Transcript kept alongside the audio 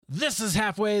This is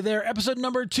Halfway There, episode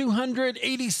number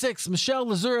 286. Michelle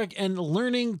Lazurek and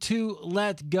Learning to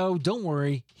Let Go. Don't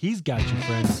worry, he's got you,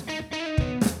 friends.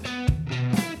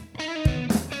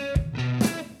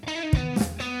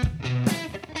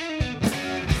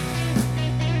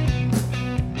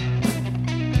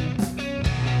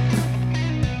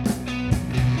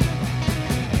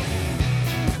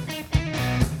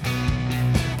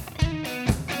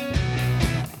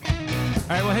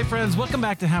 All right, well, hey, friends, welcome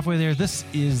back to Halfway There. This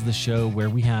is the show where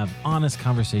we have honest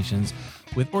conversations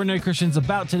with ordinary Christians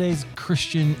about today's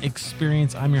Christian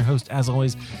experience. I'm your host, as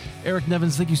always, Eric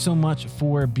Nevins. Thank you so much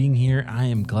for being here. I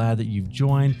am glad that you've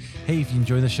joined. Hey, if you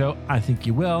enjoy the show, I think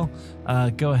you will,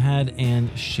 go ahead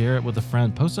and share it with a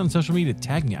friend. Post it on social media.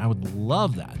 Tag me. I would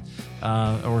love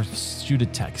that. Or shoot a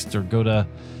text or go to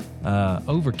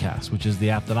Overcast, which is the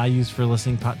app that I use for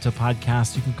listening to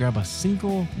podcasts. You can grab a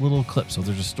single little clip. So if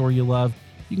there's a story you love,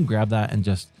 you can grab that and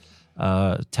just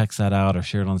text that out or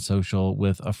share it on social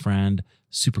with a friend.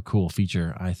 Super cool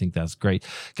feature. I think that's great.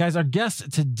 Guys, our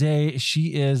guest today,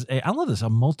 she is I love this, a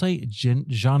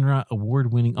multi-genre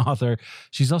award-winning author.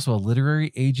 She's also a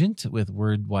literary agent with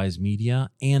WordWise Media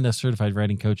and a certified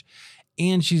writing coach.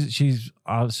 And she's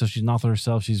an author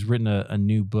herself. She's written a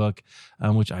new book,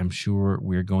 which I'm sure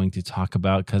we're going to talk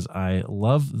about because I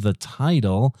love the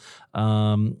title,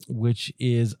 which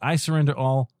is I Surrender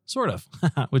All, sort of,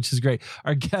 which is great.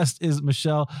 Our guest is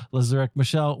Michelle Lazurek.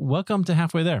 Michelle, welcome to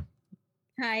Halfway There.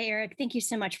 Hi, Eric. Thank you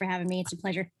so much for having me. It's a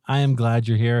pleasure. I am glad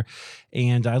you're here.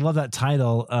 And I love that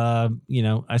title,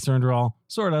 I Surrender All,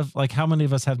 sort of. Like, how many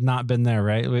of us have not been there,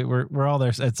 right? We're all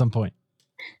there at some point.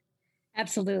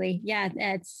 Absolutely. Yeah,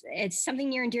 it's something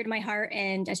near and dear to my heart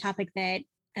and a topic that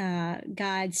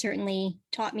God certainly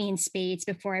taught me in spades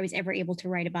before I was ever able to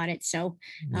write about it. So,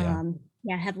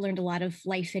 I have learned a lot of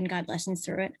life and God lessons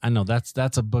through it. I know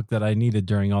that's a book that I needed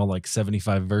during all like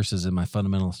 75 verses in my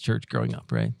fundamentalist church growing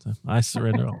up, right? So I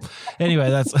surrender all. Anyway,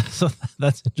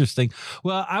 that's interesting.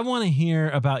 Well, I want to hear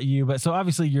about you, but so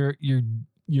obviously you're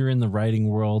in the writing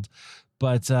world.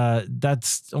 But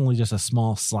that's only just a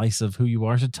small slice of who you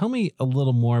are. So tell me a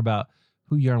little more about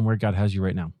who you are and where God has you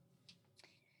right now.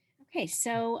 Okay,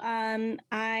 so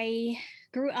I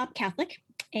grew up Catholic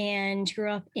and grew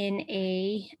up in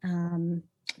a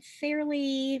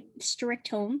fairly strict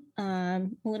home, a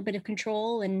little bit of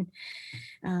control and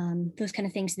those kind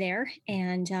of things there.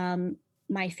 And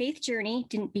my faith journey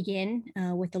didn't begin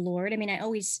with the Lord. I mean, I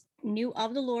always knew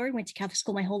of the Lord, went to Catholic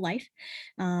school my whole life.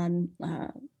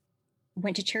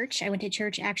 Went to church. I went to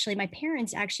church. Actually, my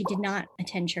parents actually did not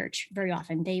attend church very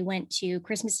often. They went to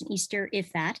Christmas and Easter,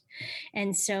 if that.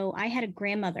 And so I had a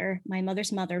grandmother, my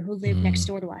mother's mother, who lived next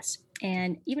door to us.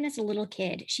 And even as a little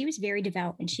kid, she was very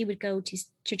devout and she would go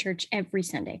to church every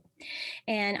Sunday.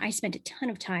 And I spent a ton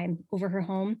of time over her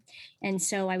home. And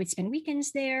so I would spend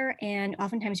weekends there and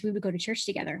oftentimes we would go to church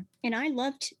together. And I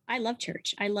loved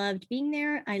church. I loved being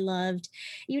there. I loved,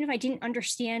 even if I didn't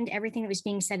understand everything that was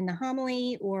being said in the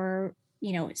homily or,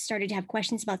 started to have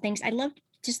questions about things, I loved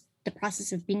just the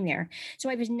process of being there. So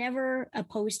I was never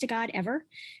opposed to God ever.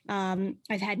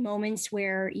 I've had moments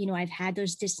where, I've had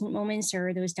those distant moments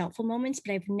or those doubtful moments,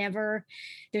 but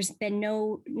there's been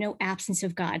no absence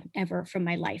of God ever from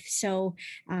my life. So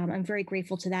I'm very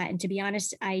grateful to that. And to be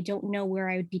honest, I don't know where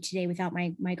I would be today without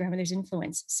my grandmother's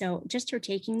influence. So just her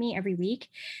taking me every week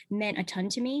meant a ton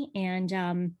to me.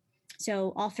 And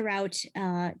so all throughout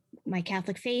my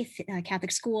Catholic faith,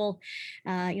 Catholic school,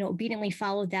 obediently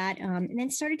followed that, and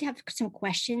then started to have some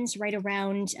questions right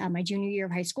around my junior year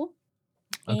of high school.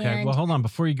 Okay, well, hold on.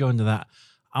 Before you go into that,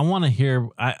 I want to hear,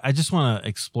 I just want to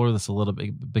explore this a little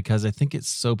bit because I think it's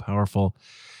so powerful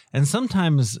and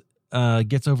sometimes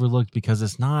gets overlooked because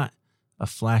it's not a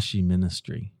flashy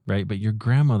ministry, right? But your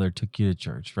grandmother took you to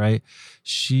church, right?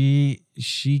 She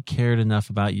cared enough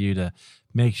about you to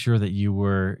make sure that you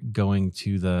were going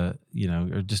to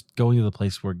or just going to the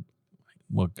place where,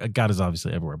 well, God is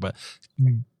obviously everywhere, but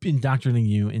indoctrinating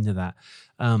you into that,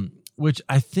 which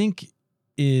I think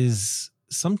is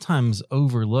sometimes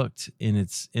overlooked in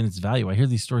its value. I hear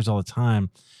these stories all the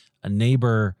time. A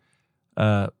neighbor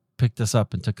picked us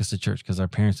up and took us to church because our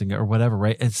parents didn't go or whatever,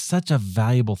 right? It's such a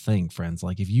valuable thing, friends.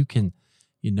 Like if you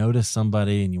notice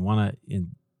somebody and you want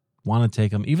to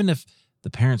take them, even if the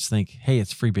parents think, hey,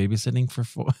 it's free babysitting for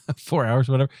 4 hours,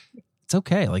 whatever, it's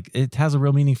okay. Like it has a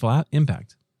real meaningful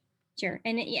impact. Sure.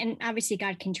 And obviously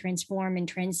God can transform and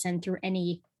transcend through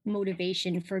any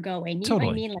motivation for going. You know what I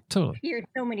Totally. mean? Like, Totally. you hear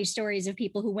so many stories of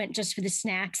people who went just for the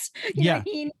snacks, you know Yeah. what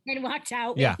I mean? And walked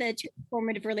out Yeah. with a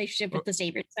transformative relationship with the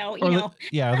Savior. So, you Or know,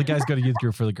 or the guys go to youth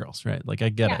group for the girls, right? Like I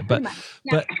get yeah, it, pretty much.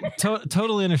 Yeah. but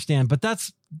totally understand. But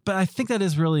I think that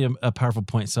is really a powerful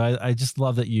point. So I just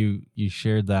love that you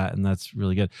shared that, and that's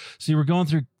really good. So you were going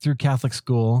through Catholic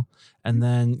school, and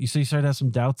then you started to have some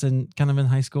doubts in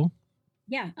high school.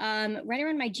 Yeah. Right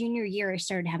around my junior year, I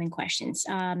started having questions.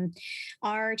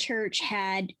 Our church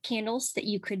had candles that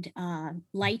you could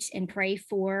light and pray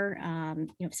for,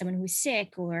 someone who was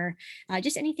sick or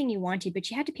just anything you wanted,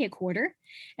 but you had to pay a quarter.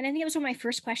 And I think it was one of my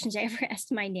first questions I ever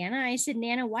asked my Nana. I said,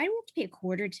 Nana, why do we have to pay a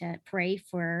quarter to pray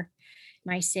for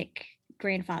my sick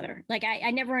grandfather? Like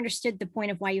I never understood the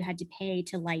point of why you had to pay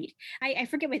to light. I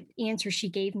forget what answer she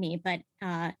gave me, but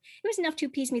it was enough to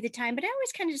appease me at the time. But I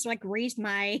always kind of just like raised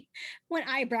my one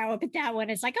eyebrow up at that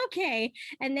one. It's like, okay.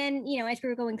 And then, as we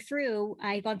were going through,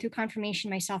 I had gone through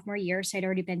confirmation my sophomore year. So I'd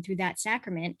already been through that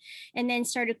sacrament, and then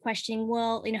started questioning,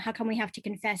 well, how come we have to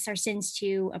confess our sins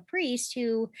to a priest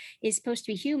who is supposed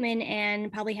to be human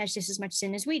and probably has just as much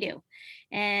sin as we do?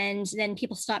 And then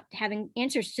people stopped having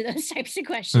answers to those types of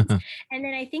questions. And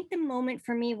then I think the moment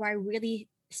for me where I really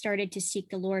started to seek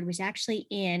the Lord was actually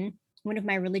in one of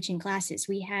my religion classes.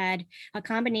 We had a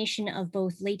combination of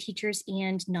both lay teachers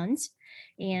and nuns.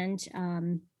 And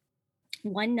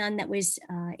one nun that was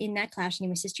in that class, her name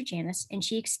was Sister Janice, and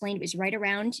she explained it was right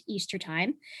around Easter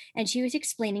time. And she was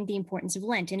explaining the importance of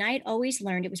Lent. And I had always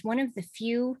learned it was one of the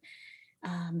few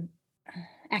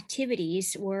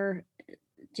activities or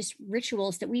just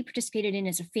rituals that we participated in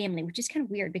as a family, which is kind of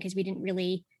weird because we didn't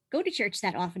really go to church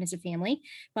that often as a family,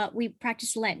 but we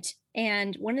practiced Lent.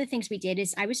 And one of the things we did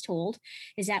is I was told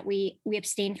is that we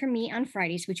abstained from meat on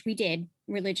Fridays, which we did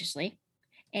religiously.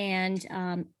 And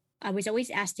I was always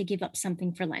asked to give up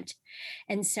something for Lent.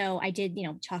 And so I did,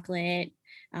 chocolate.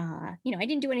 I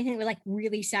didn't do anything like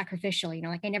really sacrificial,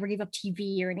 like I never gave up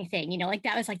TV or anything, like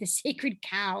that was like the sacred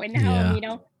cow in the home,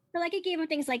 but like I gave up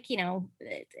things like, I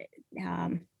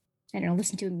don't know,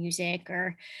 listen to music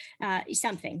or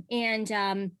something.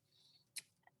 And,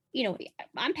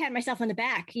 I'm patting myself on the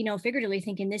back, figuratively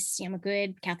thinking this, I'm a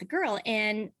good Catholic girl.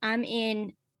 And I'm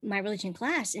in my religion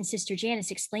class and Sister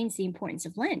Janice explains the importance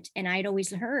of Lent. And I'd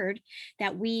always heard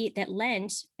that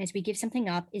Lent, as we give something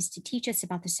up, is to teach us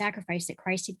about the sacrifice that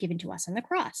Christ had given to us on the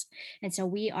cross. And so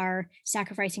we are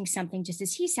sacrificing something just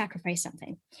as he sacrificed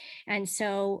something. And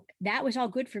so that was all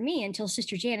good for me until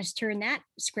Sister Janice turned that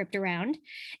script around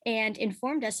and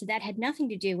informed us that had nothing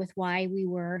to do with why we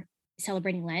were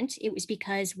celebrating Lent. It was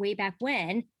because way back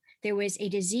when there was a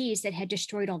disease that had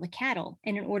destroyed all the cattle.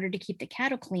 And in order to keep the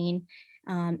cattle clean,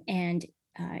 and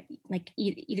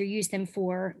either use them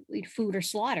for food or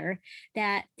slaughter,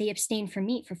 that they abstained from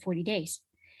meat for 40 days.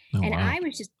 Oh, and wow. I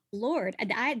was just, Lord,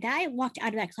 I walked out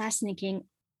of that class thinking,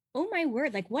 oh my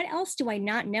word, like what else do I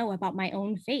not know about my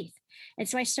own faith? And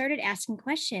so I started asking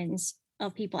questions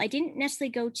of people. I didn't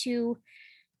necessarily go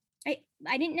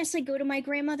to my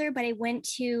grandmother, but I went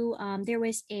to, there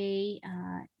was a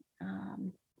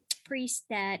priest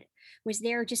that was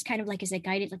there just kind of like as a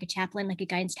guided, like a chaplain, like a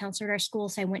guidance counselor at our school.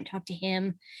 So I went and talked to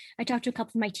him. I talked to a couple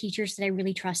of my teachers that I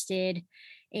really trusted.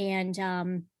 And,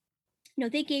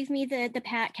 they gave me the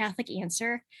pat Catholic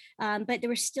answer. But there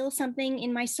was still something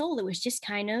in my soul that was just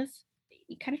kind of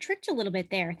tricked a little bit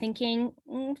there, thinking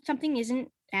something isn't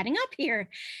adding up here.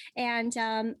 And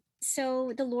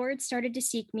so the Lord started to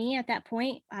seek me at that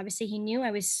point. Obviously, he knew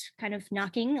I was kind of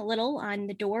knocking a little on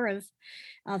the door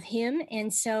of him.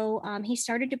 And so he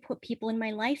started to put people in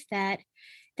my life that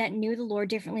knew the Lord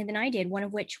differently than I did. One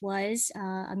of which was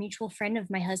a mutual friend of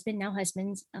my husband, now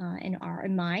husband's, and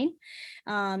mine,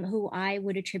 who I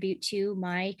would attribute to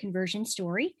my conversion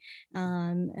story.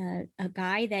 A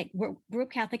guy that grew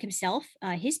up Catholic himself.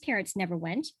 His parents never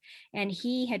went, and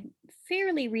he had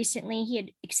fairly recently he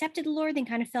had accepted the Lord, then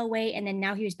kind of fell away, and then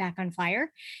now he was back on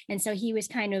fire. And so he was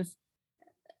kind of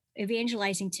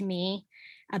evangelizing to me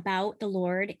about the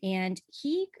Lord. And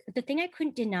the thing I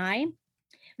couldn't deny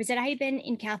was that I had been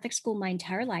in Catholic school my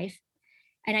entire life,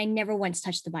 and I never once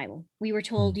touched the Bible. We were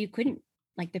told you couldn't,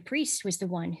 like the priest was the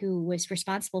one who was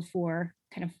responsible for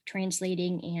kind of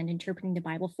translating and interpreting the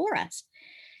Bible for us.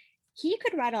 He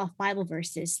could write off Bible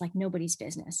verses like nobody's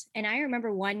business. And I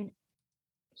remember one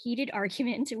heated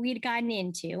argument we had gotten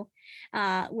into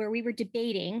where we were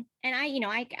debating, and I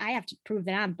have to prove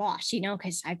that I'm boss,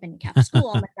 because I've been in Catholic school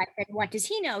all my life. And what does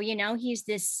he know? He's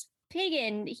this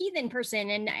pagan heathen person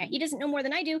and he doesn't know more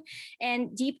than I do.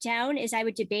 And deep down, as I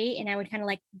would debate and I would kind of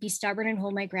like be stubborn and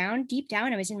hold my ground, deep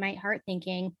down I was in my heart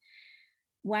thinking,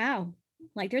 wow,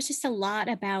 like there's just a lot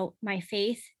about my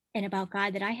faith and about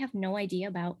God that I have no idea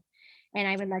about. And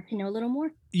I would like to know a little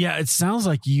more. Yeah, it sounds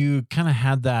like you kind of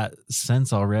had that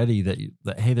sense already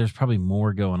that hey, there's probably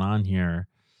more going on here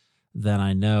than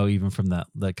I know, even from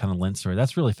that kind of Lent story.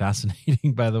 That's really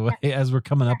fascinating, by the way, Yeah. as we're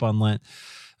coming up on Lent.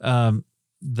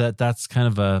 That's kind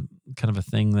of a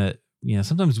thing that,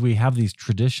 sometimes we have these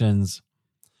traditions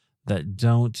that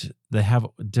have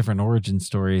different origin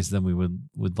stories than we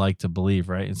would like to believe,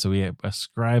 right? And so we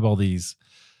ascribe all these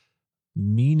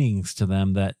meanings to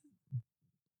them that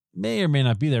may or may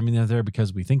not be there. I mean, they're there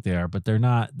because we think they are, but they're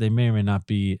not. They may or may not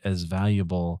be as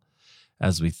valuable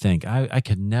as we think. I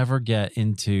could never get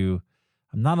into.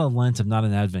 I'm not a Lent. I'm not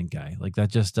an Advent guy. Like that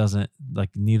just doesn't, like,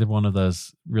 neither one of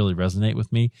those really resonate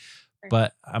with me.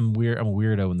 But I'm weird. I'm a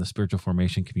weirdo in the spiritual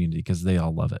formation community because they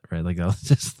all love it, right? Like I'll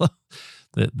just love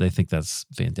that. They think that's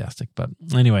fantastic. But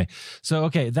anyway, so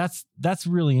okay, that's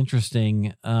really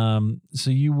interesting. So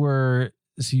you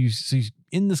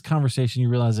in this conversation,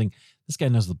 you're realizing this guy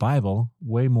knows the Bible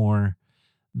way more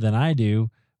than I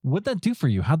do. What'd that do for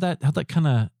you? How'd that kind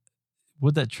of,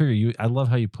 what'd that trigger you? I love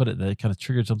how you put it, that it kind of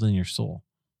triggered something in your soul.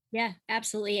 Yeah,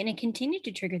 absolutely. And it continued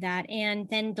to trigger that. And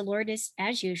then the Lord is,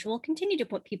 as usual, continued to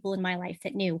put people in my life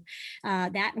that knew.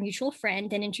 That mutual friend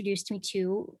then introduced me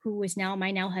to who was now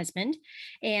my now husband.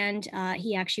 And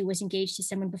he actually was engaged to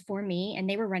someone before me, and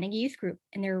they were running a youth group,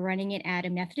 and they were running it at a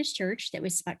Methodist church that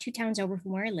was about 2 towns over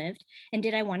from where I lived. And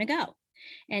did I want to go?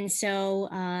 And so,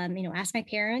 asked my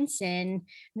parents, and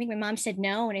I think my mom said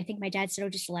no. And I think my dad said, oh,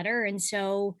 just let her. And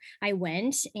so I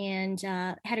went and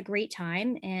had a great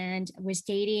time and was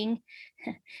dating.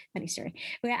 Funny story.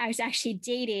 But I was actually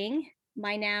dating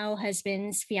my now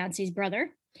husband's fiance's brother.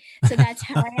 So that's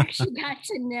how I actually got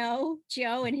to know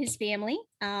Joe and his family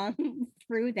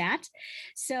through that.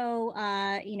 So,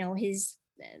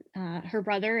 her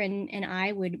brother and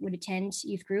I would attend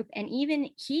youth group, and even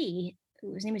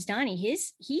his name was Donnie,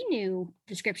 he knew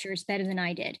the scriptures better than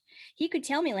I did. He could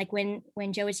tell me, like, when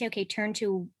Joe would say, okay, turn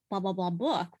to blah blah blah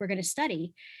book we're going to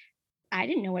study. I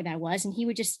didn't know where that was, and he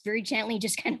would just very gently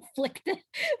just kind of flick the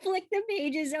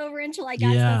pages over until I got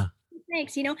to those. Yeah,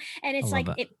 Thanks, and I it's love like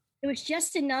that. it was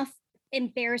just enough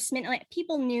embarrassment. Like,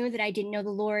 people knew that I didn't know the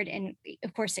Lord, and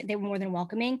of course they were more than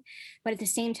welcoming. But at the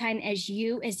same time, as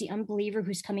the unbeliever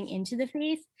who's coming into the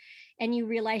faith, and you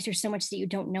realize there's so much that you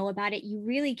don't know about it, you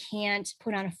really can't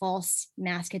put on a false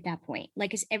mask at that point.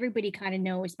 Like, as everybody kind of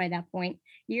knows by that point,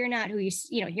 you're not who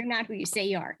you're not who you say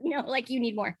you are. Like, you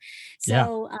need more. Yeah.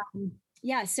 So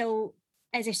yeah. So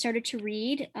as I started to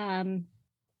read,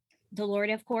 the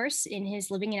Lord, of course, in his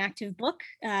living and active book,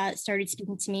 started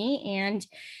speaking to me. And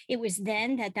it was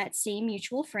then that same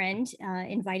mutual friend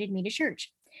invited me to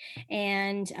church.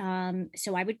 And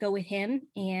so I would go with him,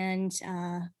 and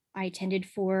I attended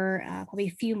for probably a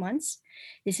few months.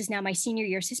 This is now my senior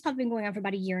year. So this has probably been going on for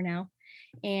about a year now.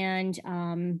 And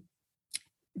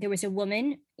there was a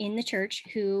woman in the church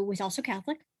who was also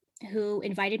Catholic, who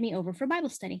invited me over for Bible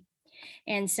study.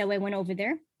 And so I went over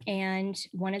there, and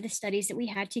one of the studies that we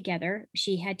had together,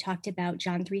 she had talked about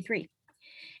John 3:3.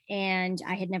 And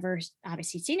I had never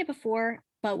obviously seen it before.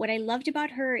 But what I loved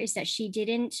about her is that she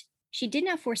did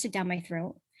not force it down my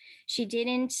throat. She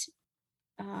didn't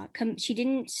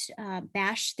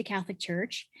bash the Catholic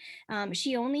Church.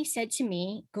 She only said to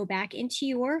me, go back into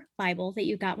your Bible that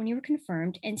you got when you were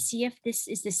confirmed and see if this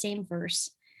is the same verse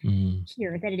Mm.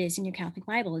 here that it is in your Catholic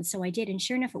Bible. And so I did, and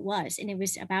sure enough it was. And it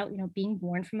was about, being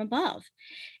born from above.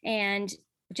 And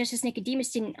just as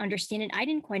Nicodemus didn't understand it, I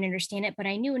didn't quite understand it, but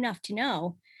I knew enough to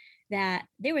know that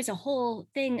there was a whole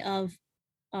thing of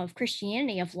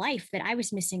Christianity, of life, that I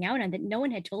was missing out on, that no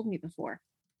one had told me before.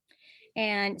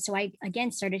 And so I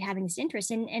again started having this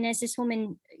interest. And as this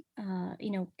woman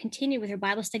continued with her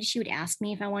Bible study, she would ask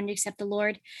me if I wanted to accept the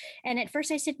Lord. And at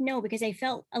first I said no, because I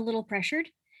felt a little pressured,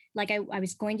 like I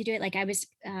was going to do it. Like, I was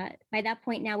by that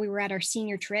point now, we were at our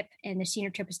senior trip, and the senior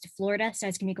trip was to Florida. So I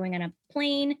was going to be going on a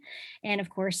plane. And of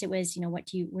course it was, where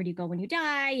do you go when you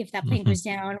die? If that plane goes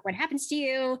down, what happens to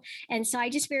you? And so I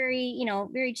just very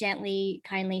gently,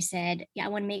 kindly said, yeah, I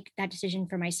want to make that decision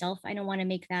for myself. I don't want to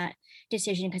make that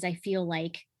decision because I feel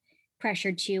like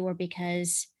pressured to, or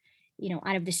because,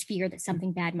 out of this fear that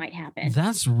something bad might happen.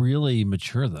 That's really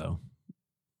mature, though.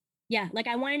 Yeah, like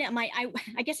I wanted it at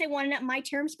I guess I wanted it at my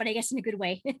terms, but I guess in a good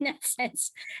way in that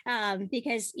sense,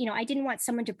 because I didn't want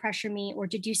someone to pressure me or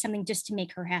to do something just to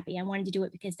make her happy. I wanted to do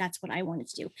it because that's what I wanted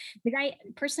to do. Because I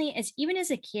personally, even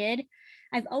as a kid,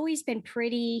 I've always been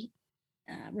pretty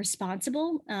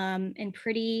responsible and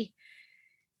pretty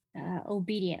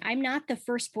obedient. I'm not the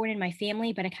firstborn in my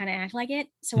family, but I kind of act like it.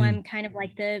 So I'm kind of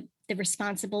like the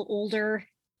responsible older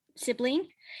sibling,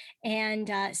 and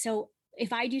so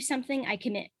if I do something, I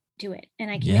commit. to it.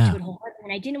 And I commit to it wholeheartedly.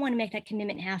 And I didn't want to make that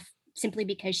commitment half simply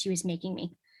because she was making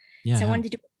me. Yeah. So I wanted to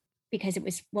do it because it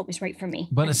was what was right for me.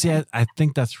 But see, I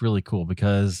think that's really cool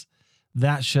because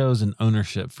that shows an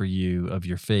ownership for you of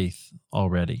your faith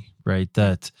already, right?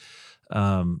 That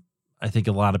I think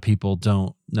a lot of people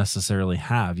don't necessarily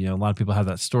have. A lot of people have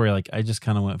that story like, I just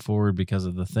kind of went forward because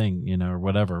of the thing, or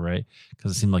whatever, right?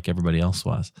 Because it seemed like everybody else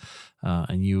was.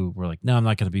 And you were like, no, I'm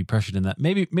not going to be pressured in that.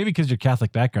 Maybe because your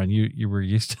Catholic background, you were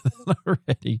used to that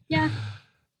already. Yeah.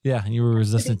 Yeah, and you were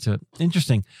resistant to it.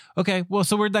 Interesting. Okay, well,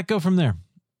 so where'd that go from there?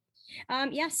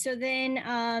 So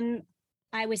then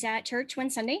I was at church one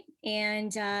Sunday,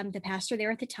 and the pastor there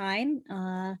at the time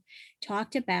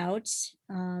talked about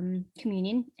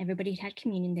communion. Everybody had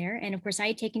communion there. And of course, I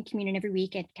had taken communion every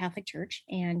week at Catholic church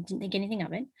and didn't think anything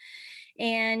of it.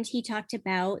 And he talked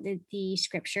about the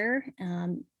scripture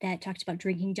that talked about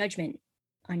drinking judgment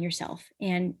on yourself.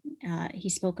 And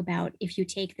he spoke about if you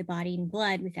take the body and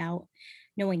blood without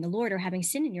knowing the Lord or having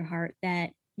sin in your heart, that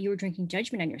you were drinking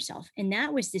judgment on yourself. And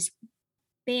that was this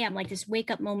bam, like this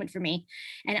wake up moment for me.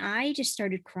 And I just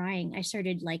started crying. I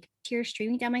started like tears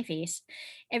streaming down my face.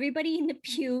 Everybody in the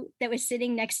pew that was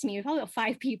sitting next to me, probably about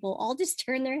 5 people, all just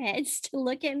turned their heads to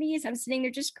look at me as I'm sitting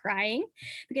there just crying,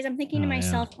 because I'm thinking to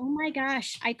myself, oh my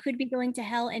gosh, I could be going to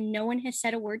hell and no one has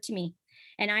said a word to me.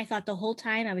 And I thought the whole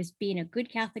time I was being a good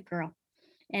Catholic girl.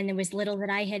 And there was little that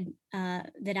I had,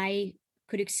 that I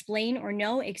could explain or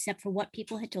know except for what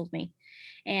people had told me.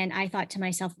 And I thought to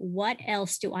myself, what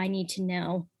else do I need to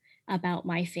know about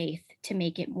my faith to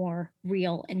make it more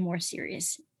real and more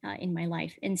serious in my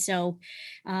life? And so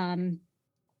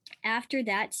after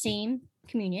that same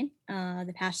communion,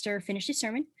 the pastor finished his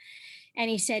sermon. And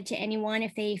he said to anyone,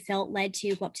 if they felt led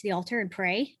to go up to the altar and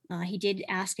pray. He did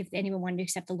ask if anyone wanted to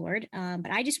accept the Lord,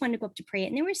 but I just wanted to go up to pray.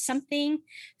 And there was something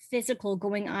physical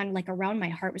going on, like around my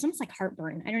heart. It was almost like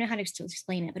heartburn. I don't know how to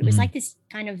explain it, but it was like this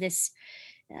kind of this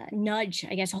nudge,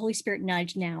 I guess, a Holy Spirit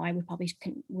nudge. Now I would probably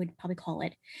call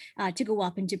it to go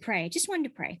up and to pray. I just wanted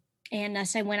to pray. And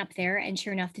so I went up there, and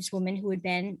sure enough, this woman who had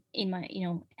been in my,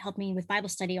 helped me with Bible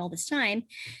study all this time,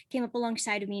 came up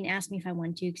alongside of me and asked me if I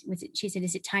wanted to. She said,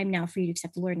 "Is it time now for you to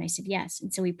accept the Lord?" And I said, "Yes."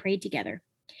 And so we prayed together.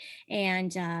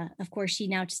 And of course, she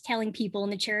now just telling people in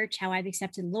the church how I've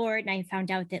accepted the Lord. And I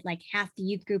found out that like half the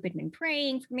youth group had been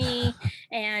praying for me,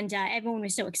 and everyone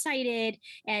was so excited.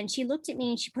 And she looked at me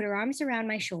and she put her arms around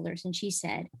my shoulders and she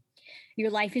said,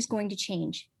 "Your life is going to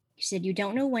change." She said, "You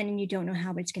don't know when and you don't know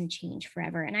how, but it's going to change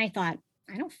forever." And I thought,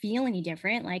 I don't feel any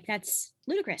different. Like, that's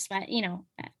ludicrous, but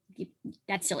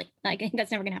that's silly. Like, that's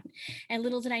never going to happen. And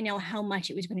little did I know how much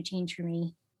it was going to change for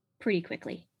me pretty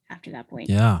quickly after that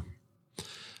point. Yeah.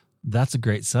 That's a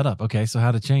great setup. Okay. So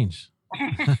how to change?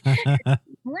 Right.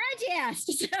 Yes.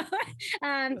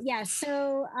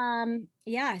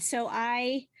 So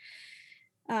I,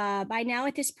 by now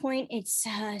at this point, it's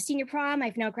senior prom.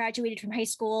 I've now graduated from high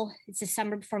school. It's the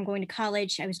summer before I'm going to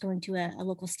college. I was going to a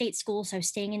local state school, so I was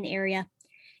staying in the area,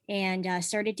 and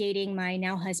started dating my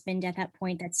now husband at that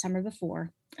point, that summer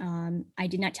before. I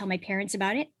did not tell my parents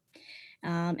about it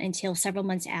until several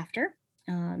months after,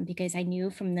 because I knew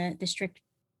from the strict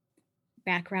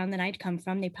background that I'd come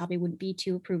from, they probably wouldn't be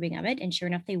too approving of it. And sure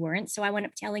enough, they weren't. So I went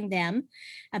up telling them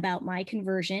about my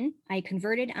conversion. I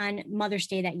converted on Mother's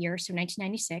Day that year, so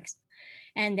 1996,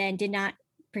 and then did not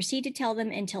proceed to tell them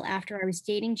until after I was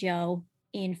dating Joe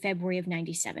in February of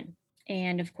 97.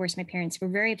 And of course, my parents were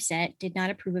very upset, did not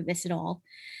approve of this at all.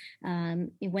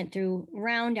 It went through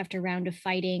round after round of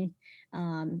fighting.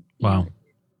 Wow.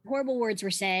 Horrible words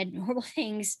were said, horrible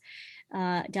things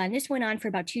done. This went on for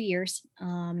about 2 years.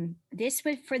 This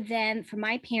was for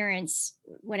my parents,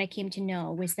 what I came to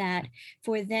know was that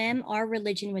for them, our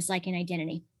religion was like an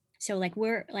identity. So like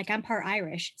I'm part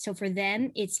Irish. So for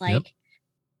them, it's like,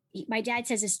 my dad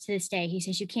says this to this day. He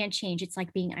says, you can't change. It's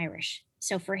like being Irish.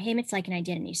 So for him, it's like an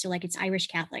identity. So like it's Irish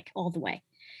Catholic all the way.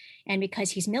 And because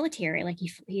he's military, like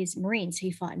he's Marine, so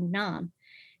he fought in Nam.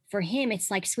 For him, it's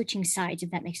like switching sides,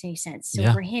 if that makes any sense.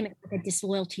 So for him, it's like a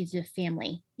disloyalty to the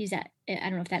family. I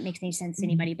don't know if that makes any sense to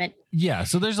anybody, but yeah.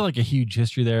 So there's like a huge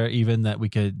history there, even that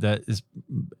is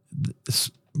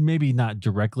maybe not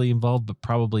directly involved, but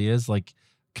probably is like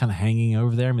kind of hanging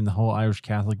over there. I mean, the whole Irish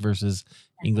Catholic versus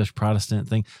English Protestant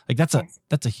thing, like that's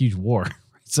a huge war.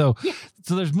 So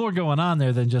there's more going on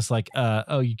there than just like,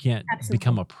 you can't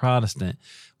become a Protestant,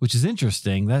 which is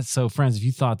interesting. That's so, friends, if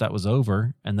you thought that was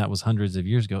over and that was hundreds of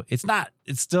years ago, it's not.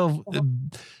 It still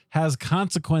has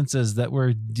consequences that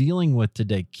we're dealing with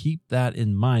today. Keep that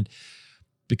in mind.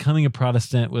 Becoming a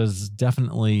Protestant was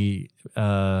definitely,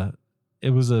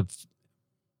 it was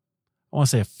I want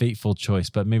to say a fateful choice,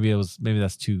 but maybe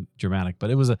that's too dramatic, but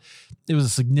it was a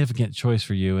significant choice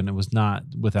for you, and it was not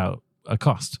without a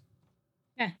cost.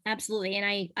 Yeah, absolutely.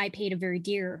 And I paid a very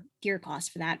dear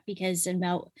cost for that, because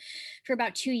for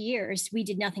about 2 years, we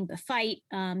did nothing but fight.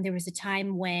 There was a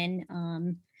time when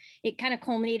it kind of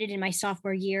culminated in my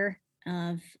sophomore year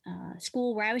of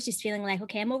school, where I was just feeling like,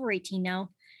 okay, I'm over 18 now.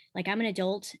 Like, I'm an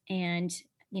adult, and,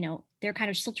 they're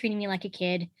kind of still treating me like a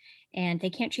kid, and they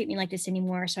can't treat me like this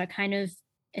anymore. So I kind of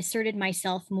asserted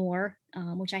myself more,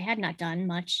 which I had not done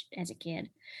much as a kid,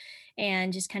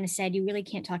 and just kind of said, you really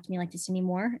can't talk to me like this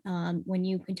anymore. When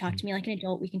you can talk to me like an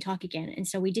adult, we can talk again. And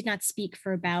so we did not speak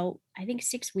for about, I think,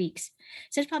 6 weeks.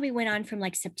 So it probably went on from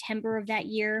like September of that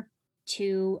year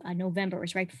to November. It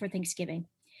was right before Thanksgiving.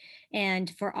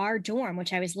 And for our dorm,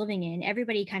 which I was living in,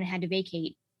 everybody kind of had to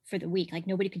vacate for the week. Like,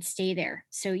 nobody could stay there.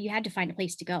 So you had to find a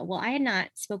place to go. Well, I had not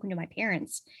spoken to my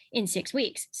parents in 6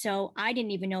 weeks. So I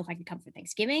didn't even know if I could come for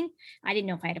Thanksgiving. I didn't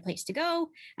know if I had a place to go.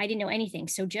 I didn't know anything.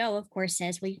 So Joe, of course,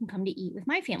 says, well, you can come to eat with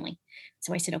my family.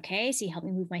 So I said, okay. So he helped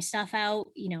me move my stuff out,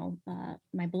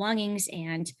 my belongings,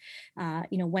 and,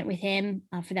 went with him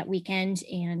for that weekend,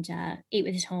 and ate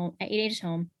at his home.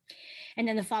 And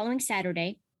then the following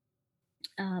Saturday,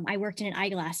 I worked in an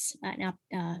eyeglass,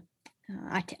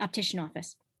 optician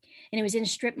office. And it was in a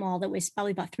strip mall that was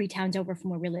probably about 3 towns over from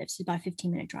where we lived. So about a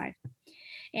 15-minute drive.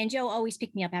 And Joe always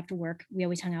picked me up after work. We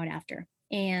always hung out after.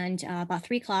 And about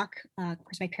 3 o'clock, of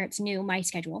course, my parents knew my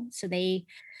schedule. So they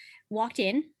walked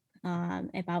in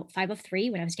about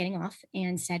 5:03 when I was getting off,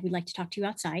 and said, we'd like to talk to you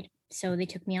outside. So they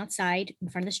took me outside in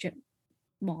front of the strip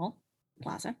mall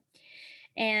plaza,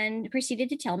 and proceeded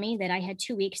to tell me that I had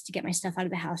 2 weeks to get my stuff out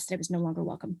of the house, that I was no longer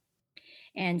welcome.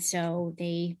 And so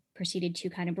they proceeded to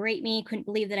kind of berate me. Couldn't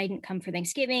believe that I didn't come for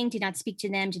Thanksgiving, did not speak to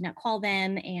them, did not call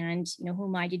them. And, who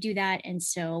am I to do that? And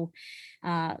so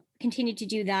continued to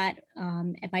do that.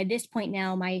 And by this point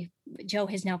now, Joe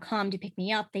has now come to pick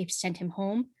me up. They've sent him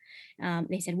home.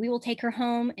 They said, we will take her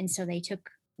home. And so they took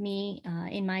me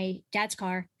in my dad's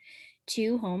car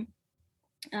to home.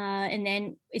 And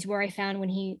then is where I found, when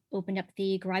he opened up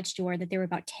the garage door, that there were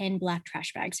about 10 black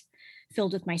trash bags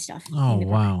filled with my stuff. Oh,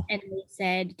 wow. And they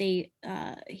said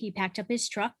he packed up his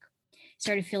truck,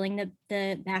 started filling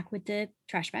the back with the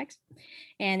trash bags.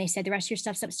 And they said, the rest of your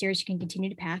stuff's upstairs. You can continue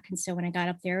to pack. And so when I got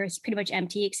up there, it's pretty much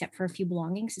empty except for a few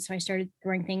belongings. And so I started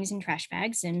throwing things in trash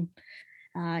bags and,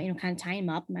 kind of tying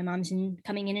them up. My mom's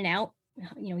coming in and out,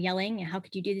 yelling, how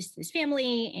could you do this to this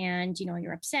family? And,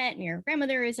 you're upset, and your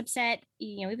grandmother is upset,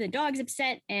 even the dog's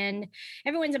upset, and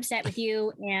everyone's upset with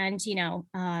you. And,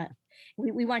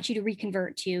 we want you to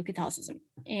reconvert to Catholicism.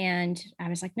 And I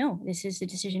was like, no, this is the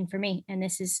decision for me. And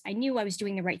I knew I was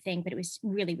doing the right thing, but it was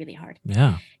really, really hard.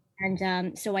 Yeah.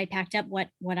 And so I packed up what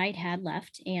I'd had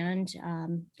left, and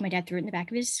my dad threw it in the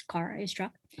back of his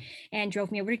truck, and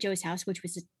drove me over to Joe's house, which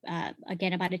was,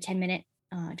 again, about a 10-minute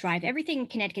drive. Everything in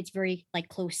Connecticut's very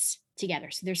close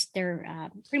together. So they're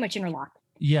pretty much interlocked.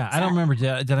 Yeah. I don't remember.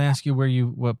 Did I ask you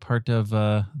what part of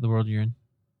the world you're in?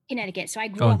 Connecticut. So I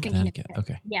grew up in Connecticut.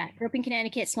 Okay. Yeah. Grew up in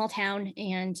Connecticut, small town.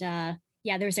 And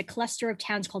there's a cluster of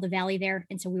towns called the Valley there.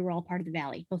 And so we were all part of the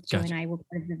Valley. Both Joe and I were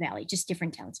part of the Valley, just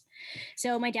different towns.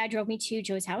 So my dad drove me to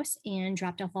Joe's house and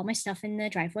dropped off all my stuff in the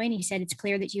driveway. And he said, it's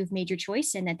clear that you've made your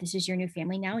choice and that this is your new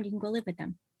family now, and you can go live with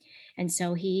them. And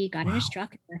so he got in his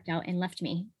truck, backed out, and left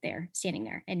me there, standing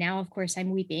there. And now, of course,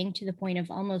 I'm weeping to the point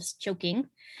of almost choking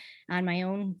on my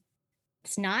own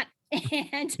snot.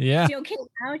 And Joe came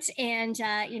out and,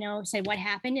 said what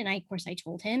happened. And of course, I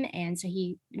told him. And so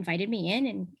he invited me in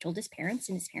and told his parents.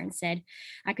 And his parents said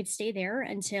I could stay there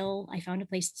until I found a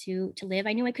place to live.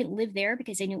 I knew I couldn't live there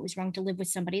because I knew it was wrong to live with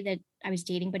somebody that I was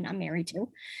dating but not married to.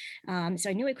 So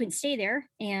I knew I couldn't stay there.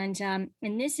 And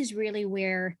this is really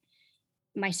where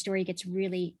my story gets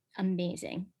really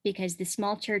amazing, because the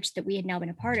small church that we had now been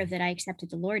a part of, that I accepted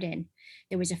the Lord in,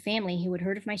 there was a family who had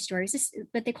heard of my story. It was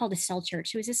what they called a cell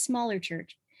church. It was a smaller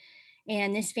church.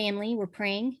 And this family were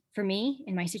praying for me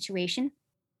in my situation,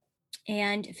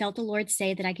 and felt the Lord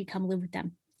say that I could come live with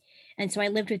them. And so I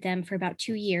lived with them for about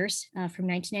 2 years, from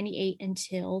 1998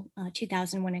 until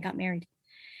 2000, when I got married.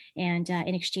 And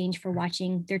in exchange for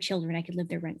watching their children, I could live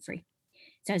there rent-free.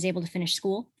 So I was able to finish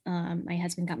school. My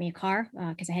husband got me a car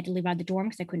because I had to live out of the dorm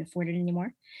because I couldn't afford it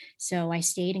anymore. So I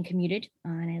stayed and commuted,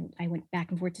 and I went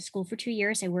back and forth to school for 2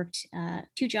 years. I worked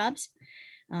 2 jobs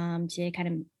to kind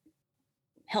of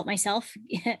help myself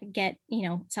get,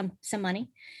 some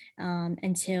money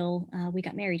until we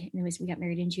got married. And we got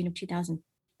married in June of 2000.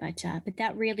 But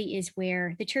that really is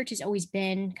where the church has always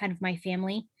been kind of my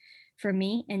family for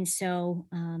me. And so,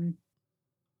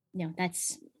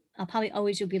 that's I'll probably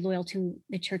always will be loyal to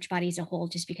the church body as a whole,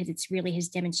 just because it's really has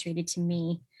demonstrated to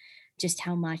me just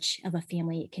how much of a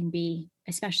family it can be,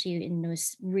 especially in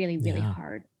those really, really Yeah.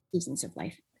 hard seasons of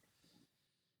life.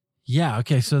 Yeah.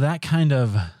 Okay. So that kind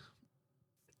of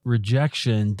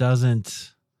rejection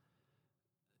doesn't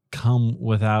come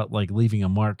without like leaving a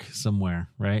mark somewhere,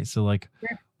 right? So like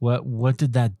Sure. what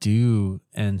did that do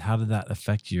and how did that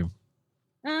affect you?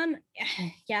 Um,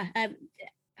 yeah.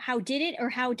 How did it or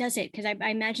how does it? Because I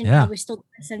imagine Yeah. probably still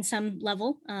does on some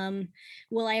level.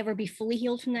 Will I ever be fully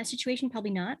healed from that situation?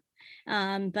 Probably not.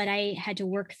 But I had to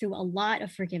work through a lot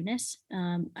of forgiveness.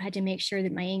 I had to make sure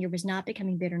that my anger was not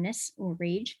becoming bitterness or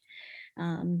rage.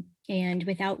 And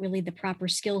without really the proper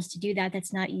skills to do that,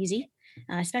 that's not easy,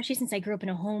 especially since I grew up in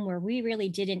a home where we really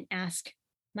didn't ask.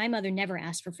 My mother never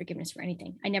asked for forgiveness for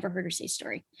anything. I never heard her say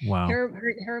sorry. Wow.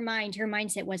 Her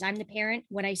mindset was, I'm the parent,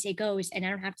 what I say goes, and I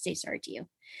don't have to say sorry to you.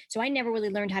 So I never really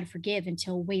learned how to forgive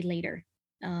until way later,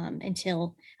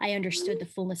 until I understood the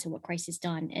fullness of what Christ has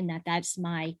done, and it's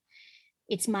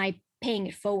my paying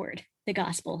it forward. The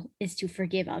gospel is to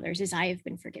forgive others as I have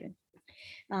been forgiven.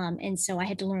 And so I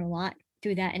had to learn a lot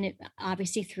through that. And it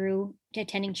obviously through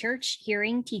attending church,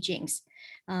 hearing teachings,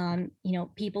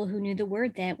 people who knew the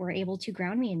word that were able to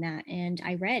ground me in that. And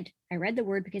I read the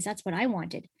word because that's what I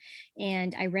wanted.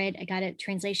 And I got a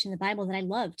translation of the Bible that I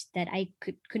loved, that I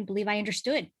couldn't believe I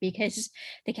understood, because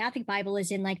the Catholic Bible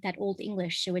is in like that old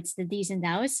English. So it's the these and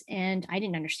thous. And I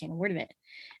didn't understand a word of it,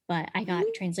 but I got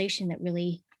a translation that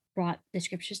really brought the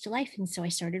scriptures to life. And so I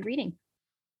started reading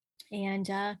and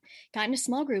got in a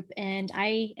small group. And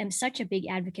I am such a big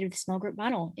advocate of the small group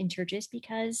model in churches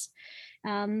because,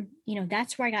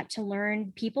 that's where I got to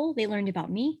learn people. They learned about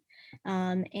me.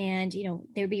 And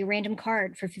there'd be a random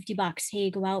card for $50.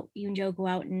 Hey, go out, you and Joe go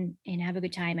out and have a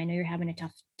good time. I know you're having a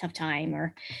tough time.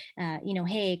 Or,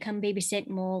 hey, come babysit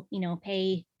and we'll,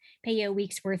 pay you a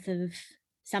week's worth of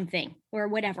something or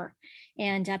whatever.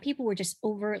 And people were just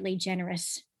overtly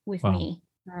generous with Wow. me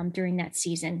during that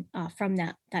season from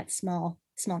that small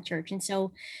church. And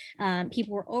so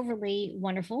people were overly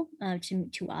wonderful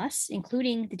to us,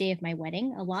 including the day of my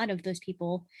wedding. A lot of those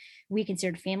people we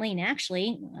considered family, and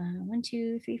actually 1,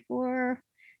 2, 3, 4,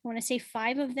 I want to say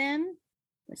 5 of them.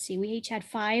 Let's see, we each had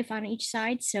 5 on each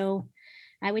side. So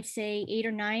I would say 8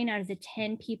 or 9 out of the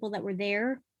 10 people that were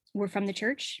there were from the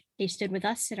church. They stood with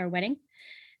us at our wedding.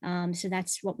 So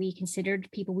that's what we considered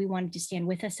people we wanted to stand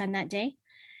with us on that day.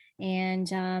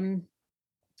 And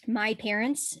my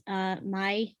parents,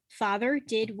 my father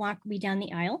did walk me down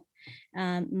the aisle.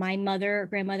 My mother,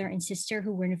 grandmother, and sister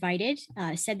who were invited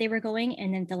said they were going,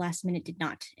 and then at the last minute did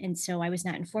not. And so I was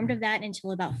not informed of that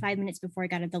until about 5 minutes before I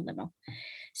got out of the limo.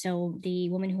 So the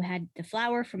woman who had the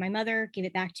flower for my mother gave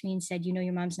it back to me and said,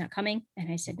 your mom's not coming.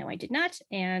 And I said, no, I did not.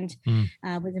 And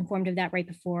was informed of that right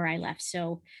before I left.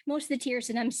 So most of the tears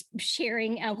that I'm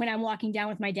sharing when I'm walking down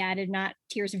with my dad are not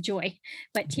tears of joy,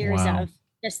 but tears Wow. of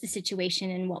just the situation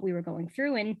and what we were going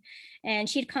through. And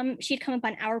she'd come up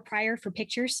an hour prior for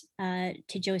pictures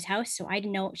to Joe's house. So I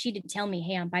didn't know, she didn't tell me,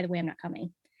 hey, by the way, I'm not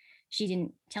coming. She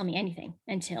didn't tell me anything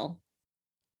until,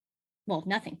 well,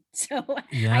 nothing. So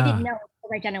Yeah. I didn't know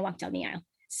right then I walked down the aisle.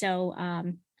 So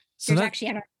So there's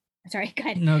actually, sorry, go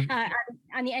ahead. No.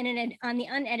 On the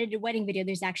unedited wedding video,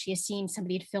 there's actually a scene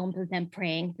somebody had filmed with them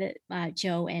praying, that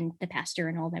Joe and the pastor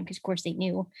and all of them, because of course they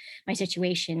knew my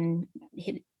situation.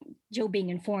 Joe being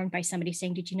informed by somebody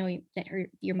saying, did you know that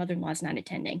your mother-in-law is not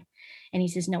attending? And he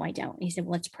says, no, I don't. And he said,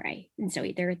 well, let's pray. And so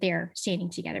they're there standing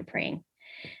together praying.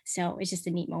 So it's just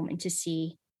a neat moment to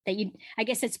see that I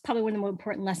guess that's probably one of the more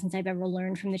important lessons I've ever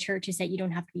learned from the church, is that you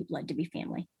don't have to be blood to be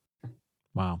family.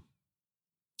 Wow.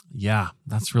 Yeah,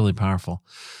 that's really powerful.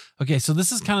 Okay, so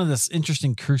this is kind of this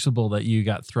interesting crucible that you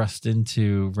got thrust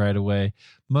into right away.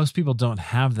 Most people don't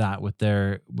have that with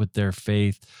their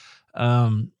faith.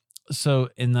 So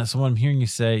what I'm hearing you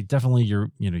say, definitely your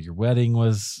wedding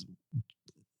was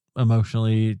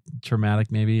emotionally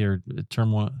traumatic, maybe, or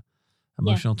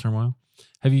emotional turmoil.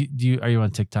 Are you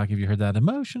on TikTok? Have you heard that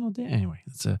emotional day? Anyway,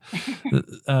 it's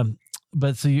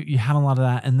but so you had a lot of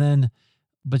that, and then,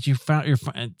 but you're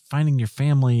finding your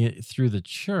family through the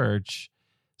church.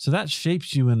 So that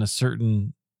shapes you in a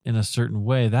certain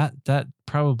way. That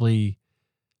probably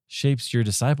shapes your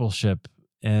discipleship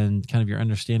and kind of your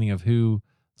understanding of who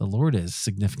the Lord is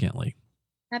significantly.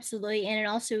 Absolutely. And it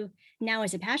also, now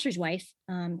as a pastor's wife,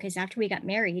 because after we got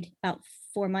married, about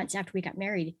 4 months after we got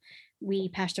married, we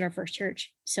pastored our first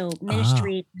church. So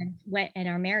ministry and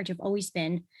our marriage have always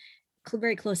been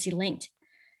very closely linked.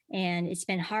 And it's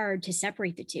been hard to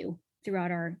separate the two throughout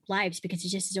our lives because it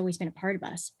just has always been a part of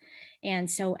us.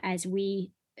 And so as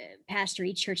we pastor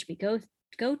each church we go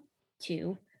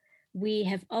to, we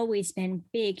have always been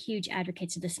big, huge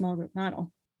advocates of the small group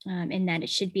model. And that it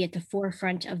should be at the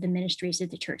forefront of the ministries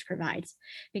that the church provides,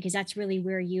 because that's really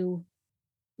where you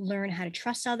learn how to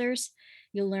trust others.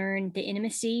 You'll learn the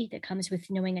intimacy that comes with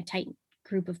knowing a tight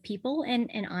group of people. And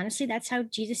honestly, that's how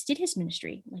Jesus did his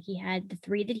ministry. Like, he had the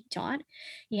three that he taught,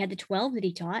 he had the 12 that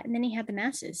he taught, and then he had the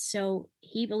masses. So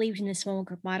he believed in the small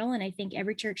group model. And I think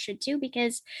every church should too,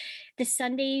 because the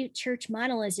Sunday church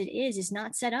model as it is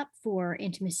not set up for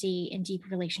intimacy and deep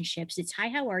relationships. It's, hi,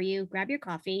 how are you? Grab your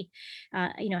coffee.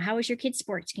 How was your kid's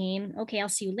sports game? Okay, I'll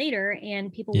see you later.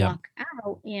 And people Yep. walk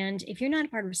out. And if you're not a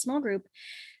part of a small group,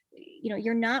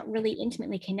 you're not really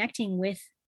intimately connecting with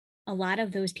a lot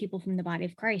of those people from the body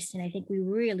of Christ. And I think we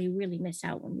really, really miss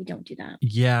out when we don't do that.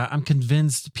 Yeah, I'm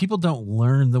convinced people don't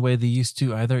learn the way they used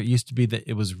to either. It used to be that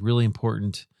it was really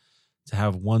important to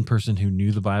have one person who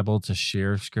knew the Bible to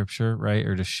share scripture, right?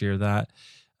 Or to share that.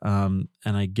 And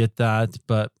I get that,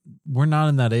 but we're not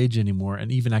in that age anymore.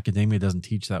 And even academia doesn't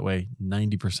teach that way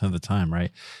 90% of the time,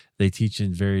 right? They teach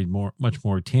in much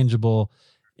more tangible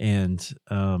and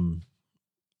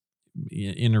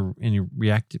in a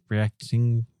reactive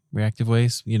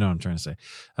ways. You know what I'm trying to say?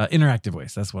 Interactive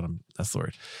ways. That's the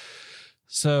word.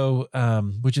 So,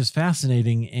 which is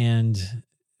fascinating, and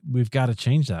we've got to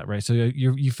change that, right? So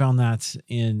you found that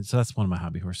so that's one of my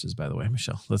hobby horses, by the way,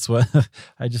 Michelle. That's what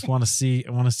I just want to see.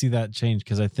 I want to see that change,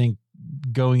 because I think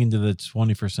going into the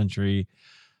 21st century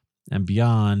and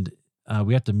beyond,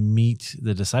 we have to meet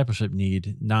the discipleship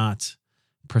need, not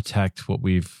protect what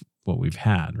we've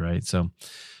had, right? So,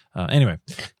 anyway,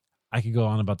 I could go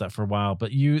on about that for a while,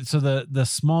 but so the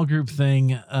small group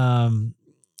thing,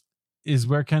 is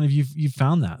where kind of you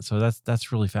found that. So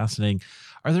that's really fascinating.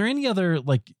 Are there any other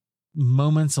like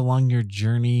moments along your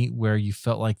journey where you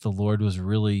felt like the Lord was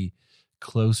really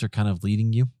close or kind of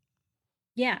leading you?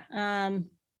 Yeah.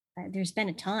 There's been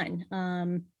a ton.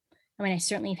 I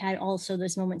certainly have had also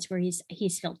those moments where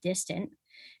he's felt distant.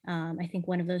 I think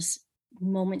one of those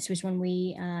moments was when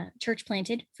we church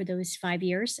planted for those 5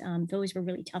 years. Those were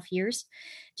really tough years,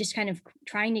 just kind of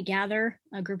trying to gather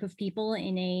a group of people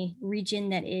in a region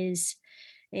that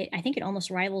I think it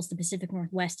almost rivals the Pacific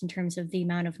Northwest in terms of the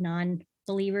amount of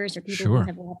non-believers or people who Sure.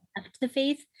 have left the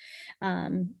faith.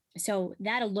 So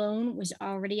that alone was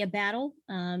already a battle,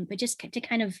 but just to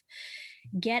kind of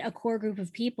get a core group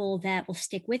of people that will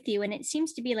stick with you. And it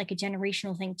seems to be like a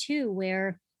generational thing too,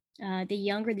 where the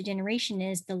younger the generation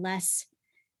is, the less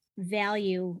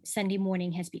value Sunday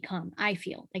morning has become. I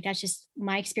feel like that's just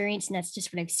my experience, and that's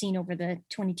just what I've seen over the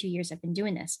 22 years I've been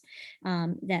doing this.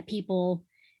 That people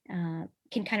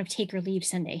can kind of take or leave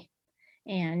Sunday,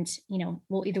 and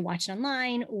we'll either watch it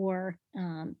online or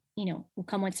we'll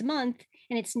come once a month.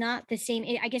 And it's not the same.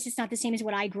 I guess it's not the same as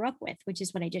what I grew up with, which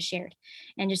is what I just shared,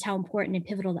 and just how important and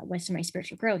pivotal that was to my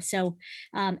spiritual growth. So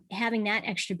having that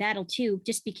extra battle too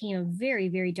just became a very,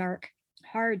 very dark,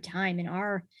 hard time in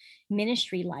our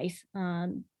ministry life,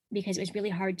 because it was really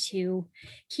hard to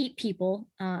keep people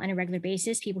on a regular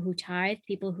basis, people who tithe,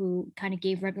 people who kind of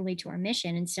gave regularly to our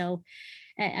mission. And so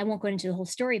I won't go into the whole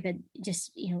story, but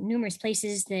just, numerous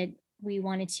places that we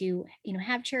wanted to,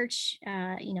 have church,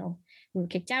 we were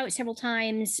kicked out several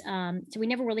times. So we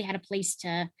never really had a place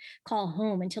to call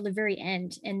home until the very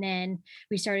end. And then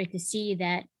we started to see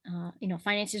that,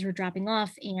 finances were dropping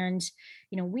off, and,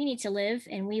 we need to live,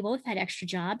 and we both had extra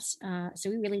jobs. So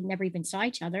we really never even saw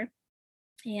each other.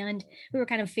 And we were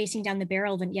kind of facing down the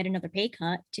barrel of yet another pay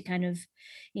cut to kind of,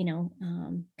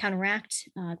 counteract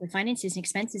the finances and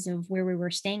expenses of where we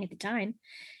were staying at the time.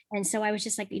 And so I was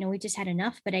just like, we just had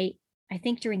enough. But I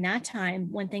think during that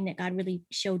time, one thing that God really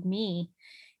showed me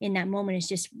in that moment is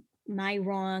just my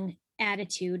wrong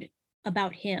attitude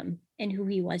about him and who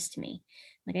he was to me.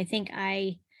 Like,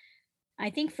 I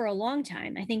think for a long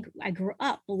time, I think I grew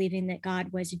up believing that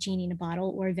God was a genie in a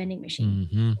bottle or a vending machine.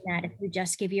 Mm-hmm. That if you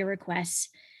just give your requests,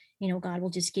 God will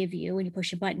just give you. When you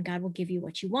push a button, God will give you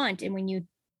what you want. And when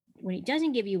he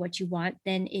doesn't give you what you want,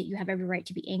 then you have every right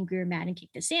to be angry or mad and kick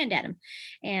the sand at him.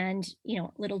 And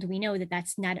little do we know that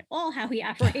that's not at all how he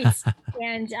operates.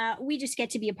 And we just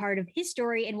get to be a part of his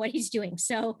story and what he's doing.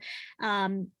 So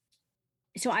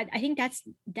I think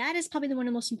that is probably one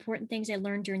of the most important things I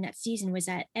learned during that season, was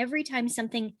that every time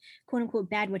something quote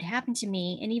unquote bad would happen to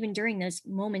me, and even during those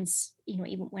moments, even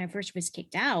when I first was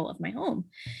kicked out of my home,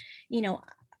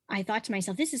 I thought to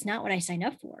myself, this is not what I signed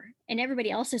up for. And everybody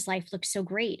else's life looks so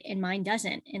great and mine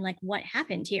doesn't. And like, what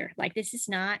happened here? Like, this was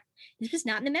not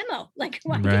in the memo. Like,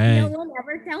 why did no Right. one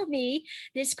ever tell me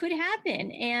this could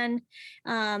happen? And,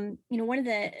 one of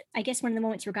the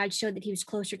moments where God showed that he was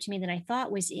closer to me than I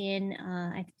thought was in,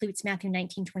 I believe it's Matthew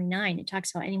 19:29. It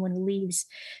talks about anyone who leaves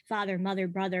father, mother,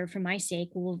 brother for my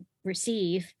sake will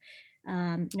receive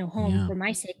home Yeah. for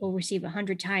my sake will receive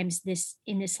 100 times this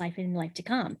in this life and in the life to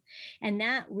come. And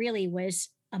that really was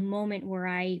a moment where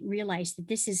I realized that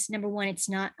this is, number one, it's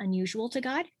not unusual to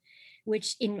God,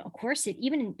 which of course,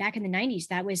 even back in the 90s,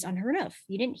 that was unheard of.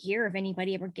 You didn't hear of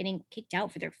anybody ever getting kicked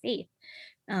out for their faith.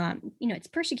 It's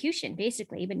persecution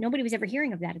basically, but nobody was ever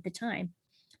hearing of that at the time.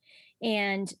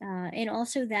 And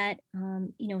also that,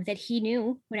 that he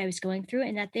knew what I was going through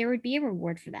and that there would be a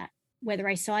reward for that, whether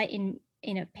I saw it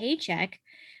in a paycheck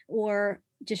or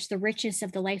just the richness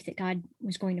of the life that God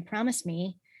was going to promise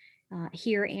me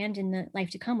here and in the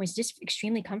life to come was just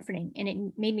extremely comforting. And it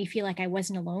made me feel like I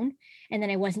wasn't alone and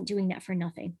that I wasn't doing that for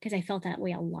nothing, because I felt that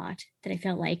way a lot, that I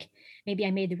felt like maybe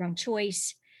I made the wrong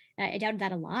choice. I doubted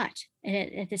that a lot. And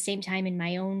at the same time, in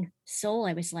my own soul,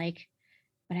 I was like,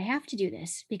 but I have to do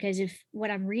this, because if what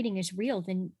I'm reading is real,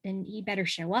 then he better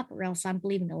show up or else I'm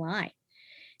believing a lie.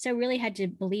 So I really had to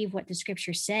believe what the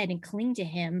scripture said and cling to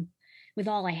him with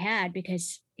all I had,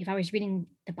 because if I was reading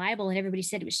the Bible and everybody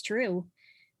said it was true,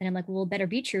 then I'm like, well, it better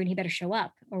be true and he better show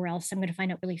up, or else I'm going to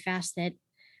find out really fast that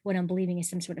what I'm believing is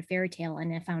some sort of fairy tale.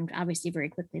 And I found obviously very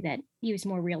quickly that he was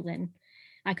more real than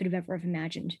I could have ever have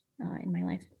imagined in my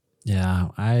life. Yeah,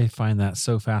 I find that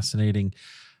so fascinating.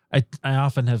 I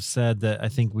often have said that I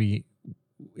think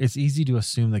it's easy to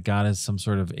assume that God is some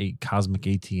sort of a cosmic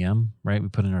ATM, right? We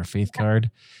put in our faith card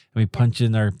and we punch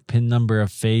in our PIN number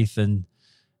of faith and,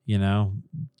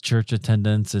 church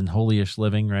attendance and holyish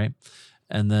living, right?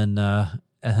 And then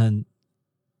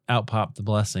out pop the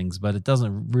blessings, but it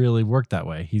doesn't really work that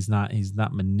way. He's not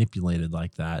manipulated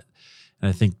like that. And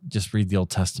I think just read the Old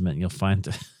Testament and you'll find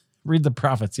read the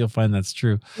prophets, you'll find that's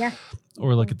true. Yeah.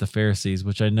 Or look at the Pharisees,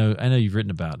 which I know you've written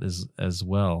about as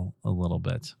well a little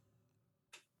bit.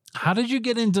 How did you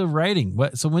get into writing?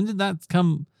 So when did that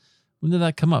come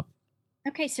up?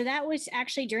 Okay, so that was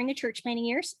actually during the church planting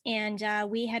years, and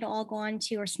we had all gone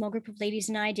to, our small group of ladies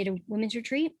and I did a women's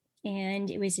retreat,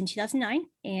 and it was in 2009,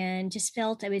 and just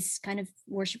felt I was kind of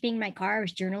worshiping in my car. I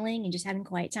was journaling and just having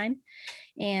quiet time,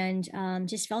 and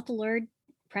just felt the Lord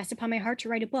press upon my heart to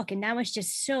write a book. And that was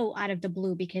just so out of the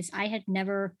blue, because I had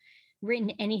never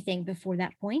written anything before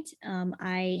that point.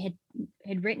 I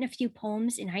had written a few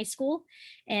poems in high school,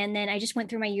 and then I just went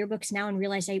through my yearbooks now and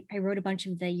realized I wrote a bunch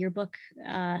of the yearbook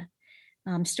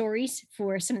stories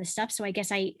for some of the stuff. So I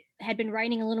guess I had been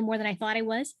writing a little more than I thought I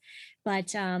was.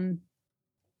 But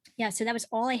yeah, so that was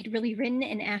all I had really written.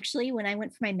 And actually, when I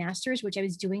went for my master's, which I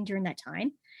was doing during that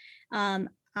time,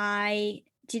 I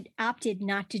opted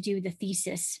not to do the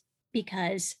thesis,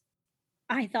 because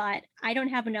I thought, I don't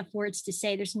have enough words to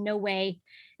say. There's no way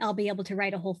I'll be able to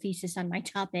write a whole thesis on my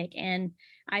topic. And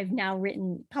I've now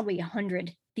written probably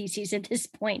 100 theses at this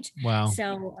point. Wow.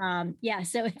 So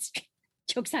so it's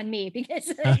joke's on me, because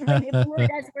the Lord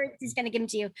has words, he's going to give them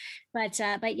to you. But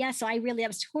yeah, so that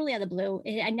was totally out of the blue.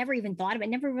 I never even thought of it.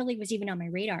 Never really was even on my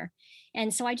radar.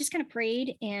 And so I just kind of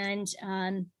prayed and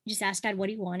just asked God what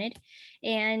he wanted.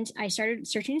 And I started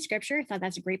searching in scripture. I thought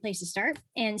that's a great place to start.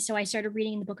 And so I started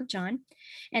reading the book of John.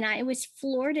 And I was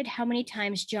floored at how many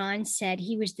times John said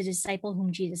he was the disciple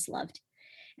whom Jesus loved.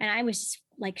 And I was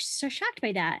like so shocked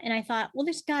by that. And I thought, well,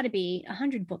 there's got to be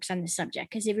 100 books on this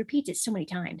subject, because it repeats it so many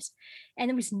times. And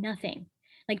there was nothing.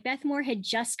 Like Beth Moore had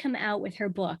just come out with her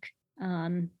book. I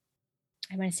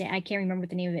want to say, I can't remember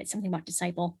the name of it, something about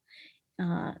disciple,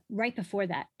 right before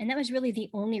that. And that was really the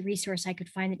only resource I could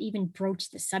find that even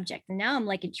broached the subject. And now I'm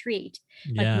like intrigued,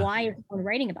 like why is someone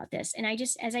writing about this? And I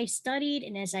just, as I studied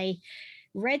and as I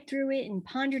read through it and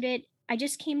pondered it, I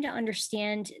just came to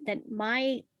understand that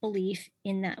my belief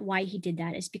in that, why he did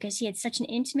that, is because he had such an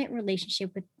intimate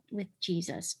relationship with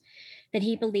Jesus, that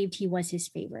he believed he was his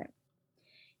favorite.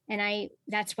 And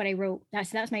that's what I wrote. That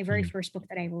was my very first book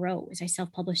that I wrote. Was I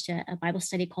self-published a Bible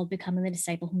study called Becoming the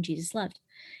Disciple Whom Jesus Loved.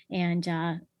 And,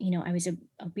 I was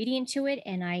obedient to it,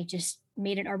 and I just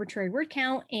made an arbitrary word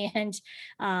count and,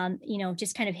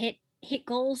 just kind of hit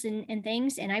goals and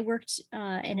things. And I worked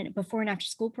in a before and after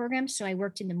school program. So I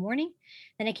worked in the morning,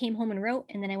 then I came home and wrote,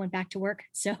 and then I went back to work.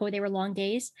 So they were long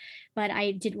days, but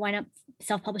I did wind up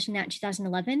self-publishing that in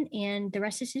 2011, and the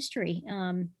rest is history.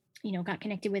 Got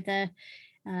connected with a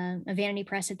vanity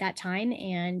press at that time,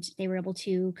 and they were able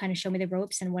to kind of show me the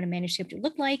ropes and what a manuscript would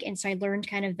look like. And so I learned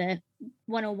kind of the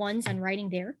 101s on writing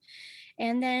there.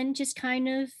 And then just kind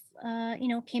of,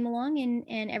 came along,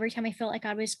 and every time I felt like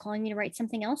God was calling me to write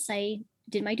something else, I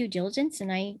did my due diligence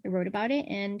and I wrote about it.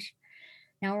 And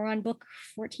now we're on book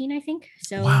 14, I think.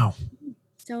 Wow.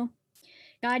 So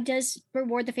God does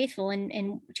reward the faithful,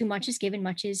 and too much is given,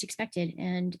 much is expected.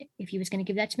 And if he was going to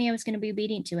give that to me, I was going to be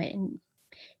obedient to it. And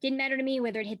it didn't matter to me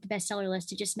whether it hit the bestseller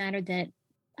list. It just mattered that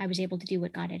I was able to do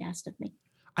what God had asked of me.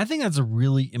 I think that's a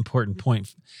really important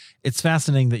point. It's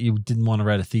fascinating that you didn't want to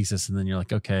write a thesis and then you're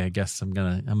like, okay, I guess I'm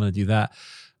gonna do that.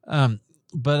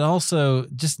 But also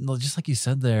just like you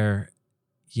said there,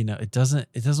 it doesn't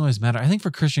always matter. I think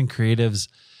for Christian creatives,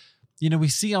 we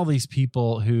see all these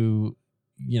people who,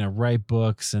 write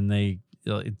books and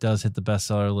it does hit the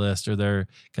bestseller list, or they're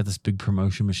got this big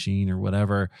promotion machine or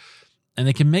whatever. And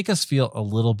it can make us feel a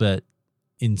little bit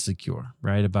insecure,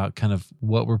 right? About kind of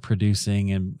what we're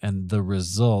producing and the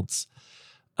results.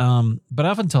 But I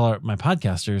often tell my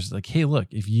podcasters, like, hey, look,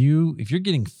 if you're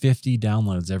getting 50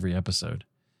 downloads every episode,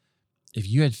 if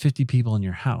you had 50 people in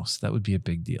your house, that would be a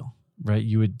big deal, right?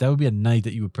 That would be a night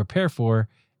that you would prepare for,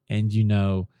 and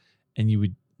and you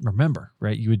would remember,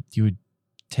 right? You would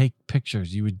take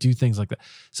pictures, you would do things like that.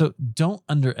 So don't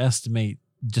underestimate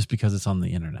just because it's on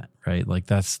the internet, right? Like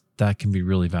that can be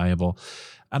really valuable.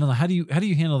 I don't know. How do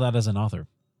you handle that as an author?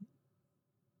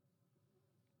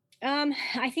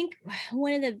 I think it's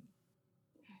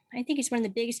one of the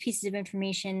biggest pieces of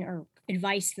information or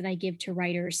advice that I give to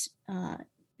writers,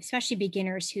 especially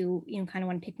beginners who, kind of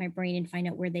want to pick my brain and find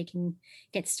out where they can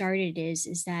get started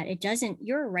is that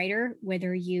you're a writer,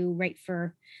 whether you write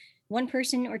for one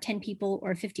person or 10 people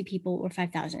or 50 people or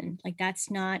 5,000. Like it's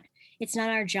not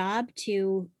our job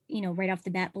to, right off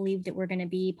the bat believe that we're going to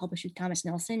be published with Thomas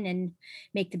Nelson and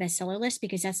make the bestseller list,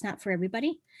 because that's not for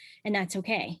everybody, and that's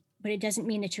okay. But it doesn't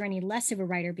mean that you're any less of a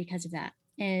writer because of that.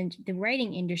 And the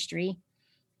writing industry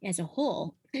as a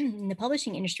whole, the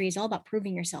publishing industry, is all about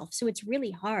proving yourself. So it's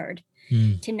really hard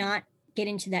to not get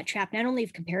into that trap, not only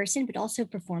of comparison, but also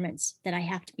performance, that I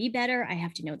have to be better. I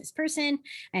have to know this person.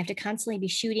 I have to constantly be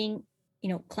shooting,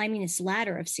 climbing this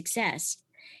ladder of success.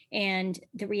 And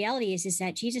the reality is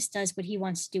that Jesus does what he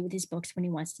wants to do with his books when he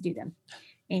wants to do them.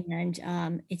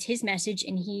 And it's his message,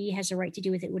 and he has a right to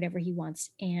do with it whatever he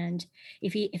wants. And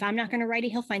if I'm not going to write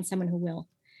it, he'll find someone who will.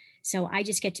 So I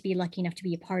just get to be lucky enough to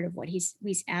be a part of what he's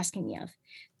asking me of.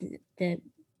 The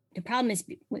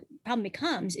problem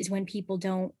becomes is when people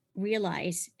don't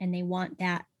realize and they want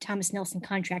that Thomas Nelson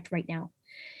contract right now.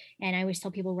 And I always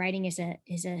tell people writing is a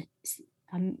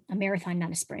marathon,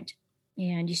 not a sprint.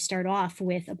 And you start off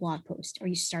with a blog post, or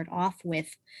you start off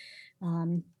with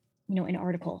an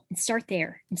article, and start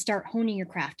there and start honing your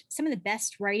craft. Some of the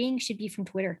best writing should be from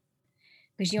Twitter,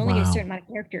 because you only get a certain amount of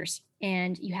characters,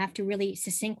 and you have to really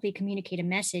succinctly communicate a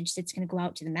message that's going to go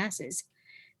out to the masses.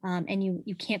 And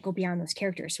you can't go beyond those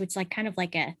characters. So it's like kind of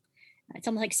like it's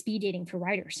almost like speed dating for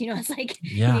writers. It's like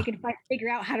you can figure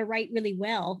out how to write really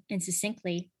well and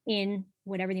succinctly in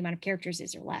whatever the amount of characters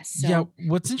is or less. So, yeah.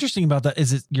 What's interesting about that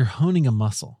is you're honing a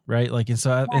muscle, right? Like, and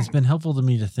so it's been helpful to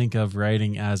me to think of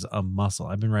writing as a muscle.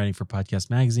 I've been writing for Podcast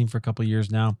Magazine for a couple of years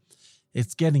now.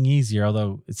 It's getting easier,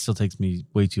 although it still takes me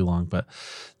way too long, but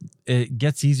it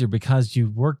gets easier because you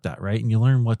work that, right? And you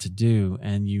learn what to do,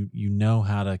 and you know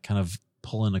how to kind of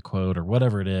pull in a quote or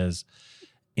whatever it is.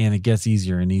 And it gets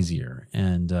easier and easier,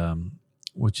 and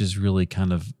which is really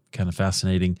kind of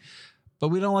fascinating. But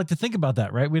we don't like to think about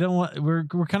that, right?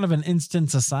 We're kind of an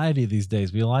instant society these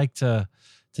days. We like to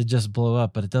just blow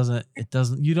up, but it doesn't.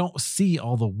 You don't see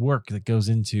all the work that goes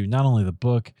into not only the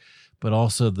book, but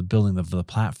also the building of the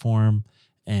platform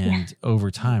and over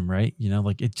time, right?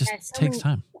 It just takes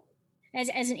time.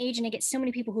 As an agent, I get so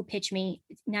many people who pitch me,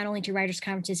 not only to writers'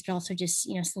 conferences, but also just,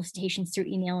 solicitations through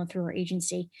email and through our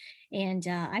agency. And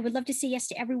I would love to say yes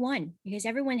to everyone, because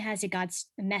everyone has God's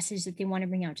message that they want to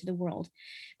bring out to the world.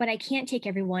 But I can't take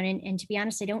everyone. And to be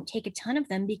honest, I don't take a ton of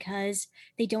them because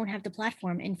they don't have the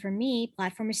platform. And for me,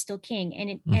 platform is still king.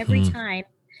 And every time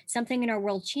something in our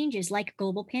world changes, like a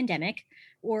global pandemic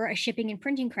or a shipping and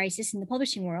printing crisis in the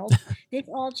publishing world, this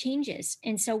all changes.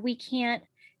 And so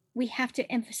we have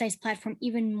to emphasize platform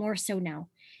even more so now.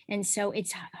 And so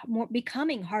it's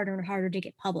becoming harder and harder to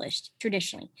get published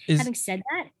traditionally. Having said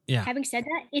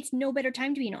that, it's no better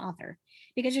time to be an author,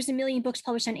 because there's 1 million books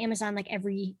published on Amazon like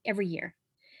every year.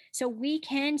 So we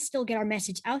can still get our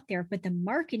message out there, but the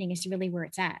marketing is really where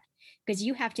it's at, because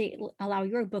you have to allow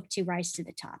your book to rise to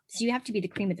the top. So you have to be the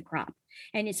cream of the crop,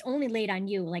 and it's only laid on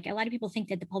you. Like, a lot of people think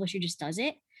that the publisher just does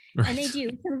it. Right. And they do.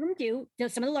 Some of them do.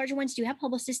 Some of the larger ones do have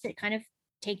publicists that kind of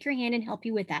take your hand and help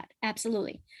you with that.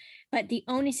 Absolutely. But the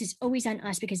onus is always on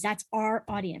us, because that's our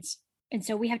audience. And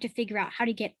so we have to figure out how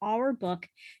to get our book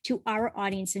to our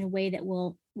audience in a way that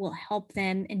will help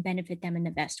them and benefit them in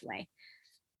the best way.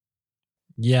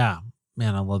 Yeah,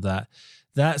 man, I love that.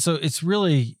 So it's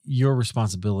really your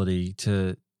responsibility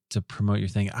to promote your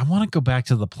thing. I want to go back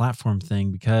to the platform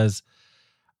thing because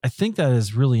I think that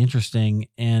is really interesting,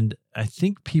 and I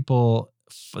think people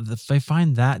they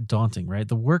find that daunting, right?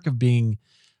 The work of being,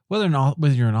 whether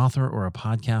you're an author or a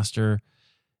podcaster,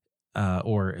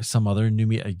 or some other a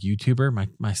YouTuber.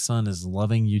 My son is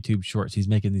loving YouTube shorts. He's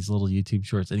making these little YouTube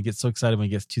shorts, and he gets so excited when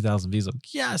he gets 2,000 views. I'm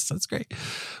like, yes, that's great,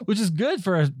 which is good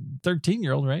for a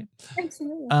 13-year-old, right?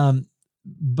 Absolutely.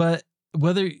 But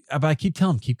I keep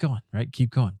telling him, keep going, right?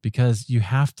 Keep going, because you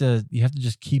have to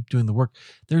just keep doing the work.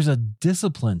 There's a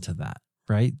discipline to that,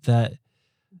 right? That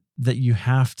you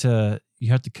have to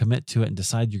commit to it and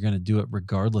decide you're going to do it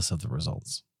regardless of the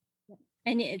results.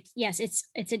 And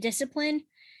it's a discipline.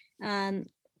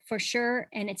 For sure.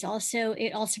 And it also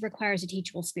requires a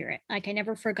teachable spirit. Like, I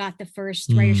never forgot the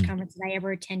first writers conference that I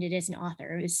ever attended as an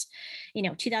author. It was,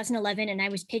 2011, and I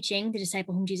was pitching The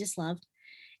Disciple Whom Jesus Loved,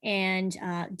 and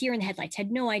deer in the headlights,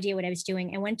 had no idea what I was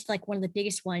doing. I went to like one of the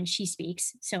biggest ones, She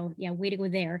Speaks. So yeah, way to go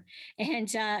there.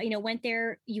 And, went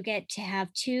there. You get to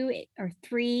have 2 or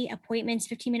 3 appointments,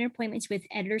 15-minute appointments with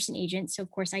editors and agents. So of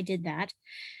course I did that.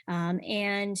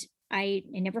 And I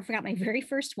never forgot my very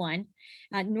first one.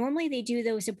 Normally they do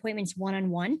those appointments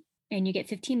one-on-one, and you get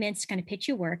 15 minutes to kind of pitch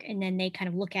your work, and then they kind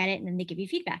of look at it and then they give you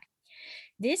feedback.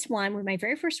 This one, with my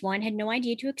very first one, had no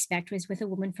idea to expect, was with a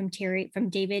woman from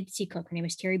David C. Cook. Her name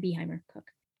was Terry Beheimer Cook.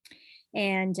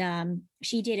 And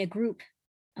she did a group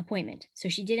appointment. So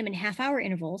she did them in half-hour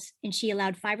intervals, and she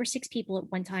allowed 5 or 6 people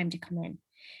at one time to come in.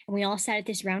 And we all sat at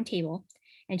this round table,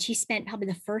 and she spent probably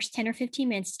the first 10 or 15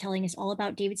 minutes telling us all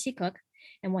about David C. Cook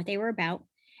and what they were about,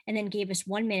 and then gave us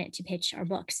 1 minute to pitch our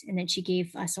books. And then she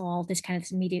gave us all this kind of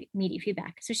immediate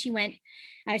feedback. So she went,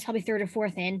 I was probably 3rd or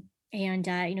 4th in, and,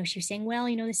 she was saying, well,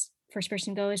 this first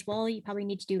person goes, well, you probably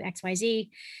need to do X, Y, Z.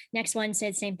 Next one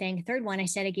said same thing. Third one, I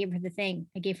gave her the thing.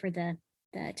 I gave her the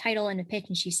title and the pitch,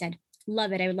 and she said,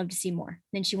 love it. I would love to see more.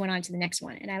 Then she went on to the next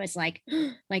one. And I was like,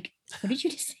 what did you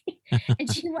just say?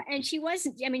 and she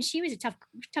wasn't, she was a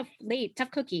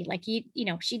tough cookie. Like,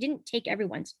 she didn't take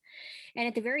everyone's. And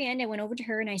at the very end, I went over to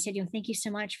her and I said, thank you so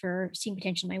much for seeing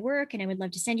potential in my work, and I would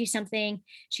love to send you something.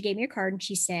 She gave me a card, and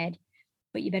she said,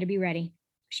 but you better be ready.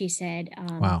 She said,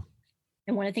 wow.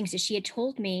 And one of the things that she had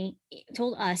told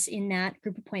us in that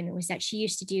group appointment was that she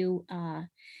used to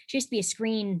be a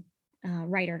screenplay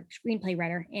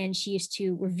writer, and she used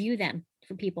to review them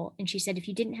for people. And she said, if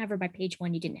you didn't have her by page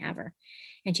 1, you didn't have her.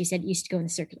 And she said it used to go in the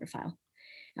circular file.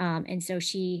 And so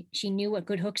she knew what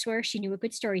good hooks were. She knew what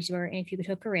good stories were. And if you could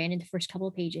hook her in the first couple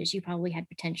of pages, you probably had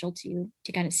potential to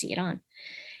kind of see it on.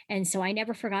 And so I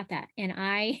never forgot that. And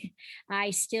I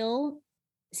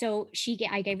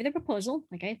gave her the proposal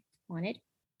like I wanted.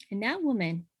 And that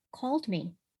woman called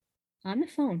me on the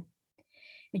phone,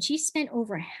 and she spent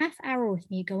over a half hour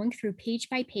with me going through page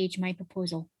by page my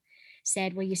proposal.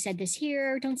 Said, well, you said this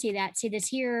here, don't say that, say this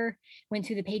here. Went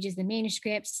through the pages of the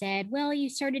manuscript, said, well, you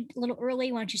started a little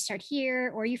early, why don't you start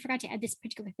here? Or you forgot to add this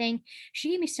particular thing. She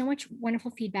gave me so much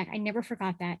wonderful feedback. I never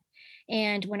forgot that.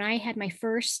 And when I had my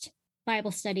first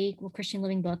Bible study, Christian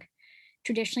Living book,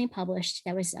 traditionally published,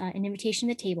 that was An Invitation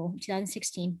to the Table,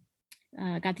 2016,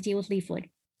 got the deal with Leafwood.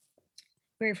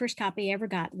 Very first copy I ever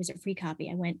got was a free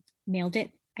copy. I went, mailed it.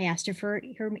 I asked her for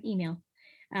her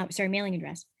mailing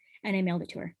address, and I mailed it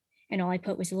to her. And all I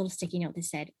put was a little sticky note that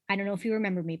said, I don't know if you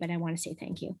remember me, but I want to say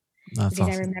thank you. That's because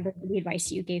awesome. I remember the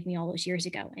advice you gave me all those years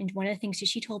ago. And one of the things that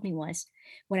she told me was,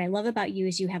 what I love about you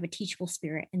is you have a teachable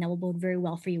spirit, and that will bode very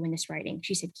well for you in this writing.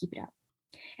 She said, keep it up.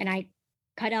 And I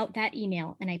cut out that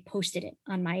email and I posted it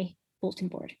on my bulletin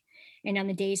board. And on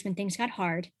the days when things got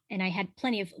hard, and I had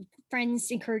plenty of friends,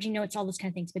 encouraging notes, all those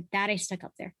kind of things, but that I stuck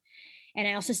up there. And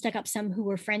I also stuck up some who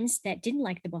were friends that didn't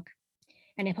like the book.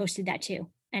 And I posted that too.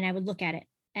 And I would look at it,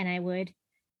 and I would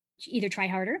either try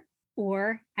harder,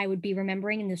 or I would be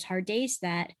remembering in those hard days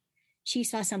that she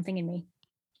saw something in me,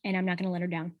 and I'm not going to let her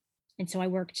down. And so I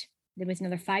worked. There was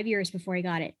another 5 years before I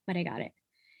got it, but I got it.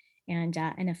 And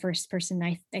the first person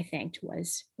I thanked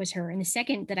was her. And the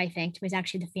second that I thanked was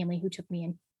actually the family who took me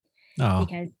in. Oh.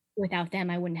 Because without them,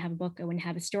 I wouldn't have a book. I wouldn't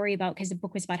have a story about, because the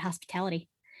book was about hospitality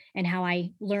and how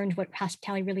I learned what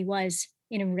hospitality really was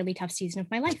in a really tough season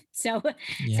of my life. So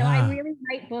I really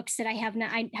write books that I have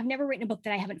not, I have never written a book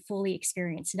that I haven't fully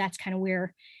experienced. So that's kind of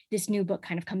where this new book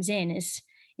kind of comes in, is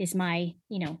my,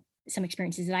 some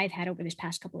experiences that I've had over this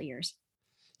past couple of years.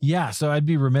 Yeah, so I'd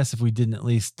be remiss if we didn't at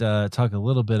least talk a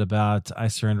little bit about I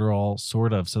Surrender All,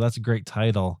 sort of. So that's a great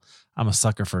title. I'm a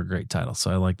sucker for a great title, so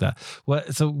I like that.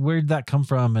 So where did that come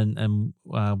from, and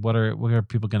what are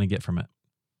people going to get from it?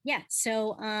 Yeah.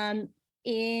 So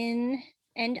in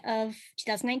end of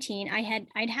 2019,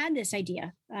 I'd had this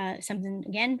idea. Something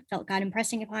again felt God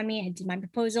impressing upon me. I did my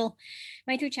proposal,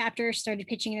 went through chapters, started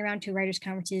pitching it around to writers'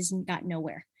 conferences, and got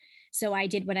nowhere. So I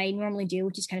did what I normally do,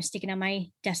 which is kind of stick it on my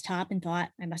desktop, and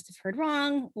thought I must have heard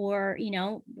wrong, or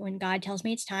when God tells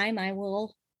me it's time, I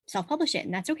will self-publish it,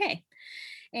 and that's okay.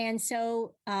 And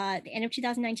so the end of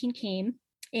 2019 came,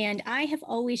 and I have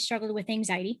always struggled with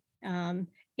anxiety.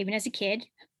 Even as a kid,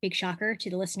 big shocker to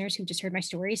the listeners who just heard my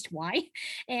story as to why.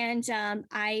 And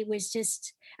I've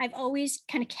always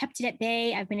kind of kept it at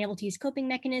bay. I've been able to use coping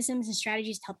mechanisms and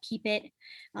strategies to help keep it,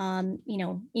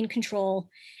 in control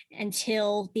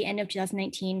until the end of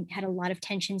 2019. Had a lot of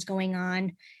tensions going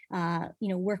on,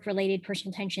 work related,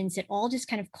 personal tensions that all just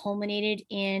kind of culminated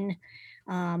in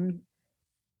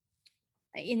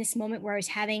this moment where I was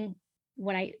having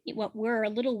what were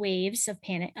little waves of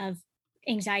panic, of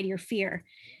anxiety or fear,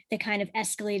 that kind of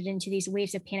escalated into these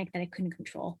waves of panic that I couldn't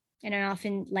control. And I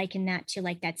often liken that to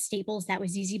like that Staples "that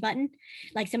was easy" button.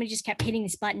 Like somebody just kept hitting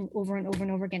this button over and over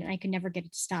and over again, and I could never get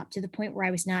it to stop, to the point where I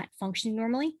was not functioning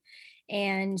normally,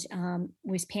 and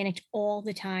was panicked all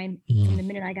the time from the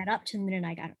minute I got up to the minute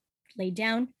I got laid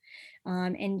down.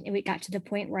 And it got to the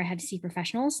point where I had to see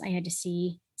professionals. I had to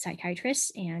see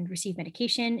psychiatrists and receive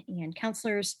medication and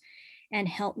counselors, and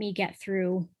help me get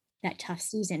through that tough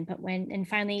season. But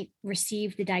finally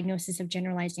received the diagnosis of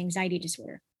generalized anxiety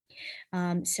disorder.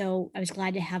 So I was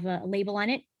glad to have a label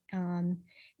on it.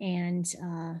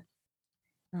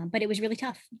 But it was really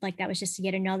tough. Like that was just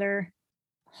yet another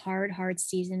hard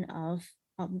season of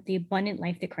the abundant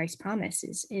life that Christ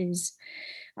promises, is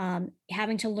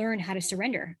having to learn how to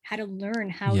surrender, how to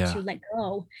learn how Yeah. to let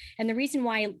go. And the reason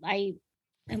why I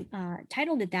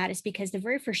titled it that is because the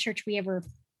very first church we ever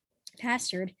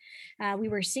pastored, we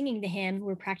were singing the hymn, we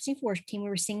were practicing for worship team, we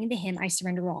were singing the hymn, "I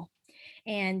Surrender All."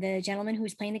 And the gentleman who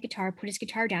was playing the guitar put his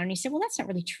guitar down, and he said, "Well, that's not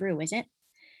really true, is it?"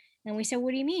 And we said,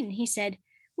 "What do you mean?" He said,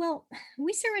 "Well,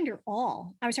 we surrender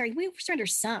all. I'm sorry, we surrender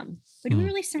some, but do we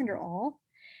really surrender all?"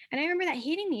 And I remember that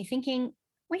hitting me, thinking,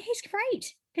 well, he's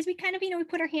right. Because we kind of, we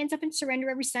put our hands up and surrender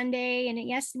every Sunday. And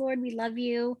yes, Lord, we love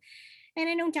you. And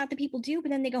I don't doubt that people do, but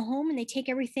then they go home and they take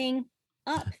everything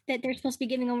up that they're supposed to be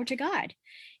giving over to God.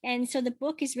 And so the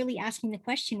book is really asking the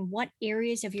question, what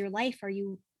areas of your life are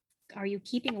you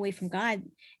keeping away from God,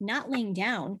 not laying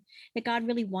down, that God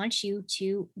really wants you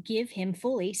to give him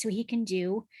fully so he can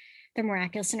do the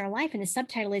miraculous in our life? And the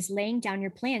subtitle is "Laying Down Your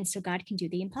Plans So God Can Do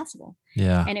the Impossible."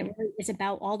 Yeah. And it really is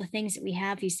about all the things that we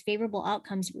have, these favorable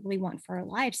outcomes we really want for our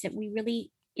lives, that we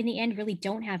really, in the end, really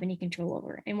don't have any control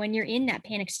over. And when you're in that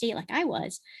panic state, like I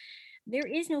was, there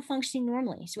is no functioning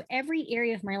normally. So every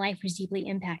area of my life was deeply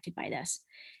impacted by this.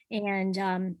 And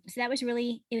so it was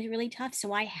really tough.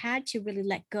 So I had to really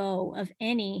let go of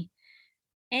anything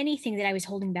that I was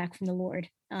holding back from the Lord,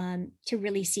 to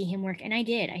really see him work. And I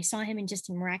did. I saw him in just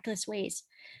miraculous ways,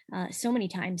 so many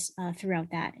times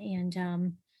throughout that.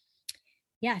 And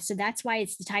yeah, so that's why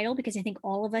it's the title, because I think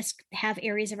all of us have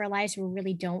areas of our lives where we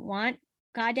really don't want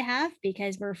God to have,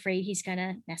 because we're afraid he's going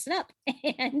to mess it up.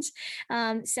 And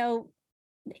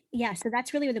yeah, so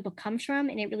that's really where the book comes from.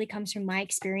 And it really comes from my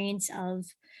experience of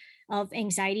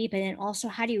anxiety, but then also,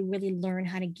 how do you really learn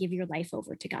how to give your life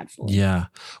over to God fully? Yeah.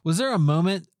 Was there a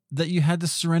moment that you had to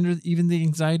surrender even the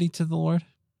anxiety to the Lord?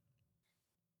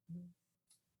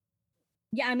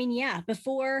 Yeah, I mean, yeah,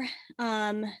 before,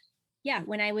 when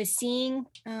I was seeing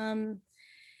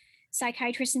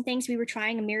psychiatrists and things, we were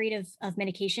trying a myriad of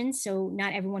medications. So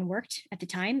not everyone worked at the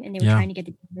time, and they were trying to get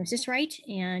the diagnosis right.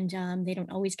 And they don't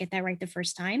always get that right the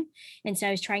first time. And so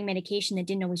I was trying medication that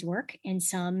didn't always work. And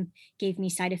some gave me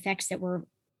side effects that were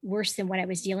worse than what I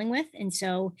was dealing with. And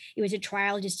so it was a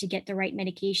trial just to get the right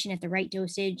medication at the right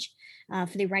dosage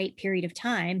for the right period of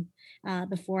time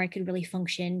before I could really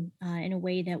function in a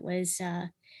way that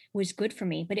was good for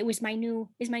me. But it was my new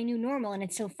normal. And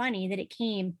it's so funny that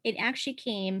it actually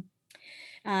came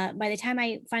by the time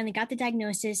I finally got the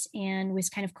diagnosis and was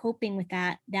kind of coping with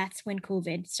that. That's when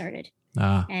COVID started.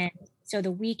 And so the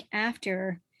week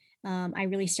after, I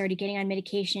really started getting on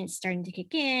medication, it's starting to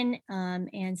kick in,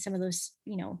 and some of those,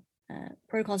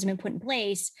 protocols have been put in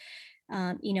place.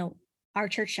 Our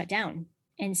church shut down,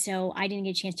 and so I didn't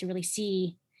get a chance to really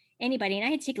see anybody. And I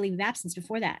had taken leave of absence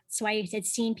before that. So I had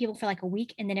seen people for like a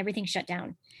week and then everything shut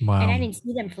down. Wow. And I didn't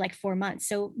see them for like 4 months.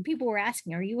 So people were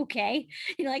asking, are you okay?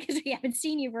 Like, because we haven't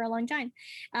seen you for a long time.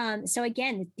 So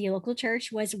again, the local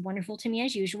church was wonderful to me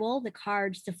as usual. The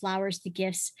cards, the flowers, the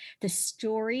gifts, the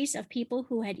stories of people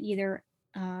who had either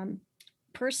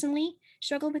personally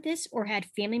struggled with this or had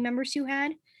family members who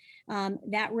had,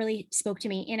 that really spoke to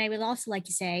me. And I would also like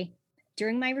to say,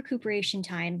 during my recuperation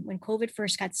time, when COVID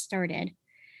first got started,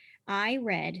 I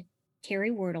read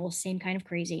Terry Wardle's Same Kind of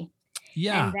Crazy.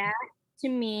 Yeah. And that to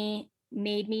me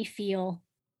made me feel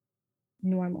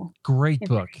normal. Great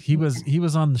book. He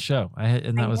was on the show.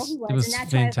 It was fantastic. Why I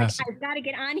was like, I've got to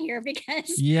get on here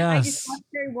because I just love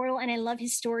Terry Wardle and I love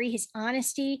his story, his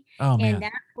honesty. Oh, man. And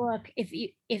that book,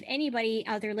 if anybody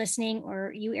out there listening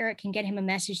or you, Eric, can get him a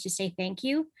message to say thank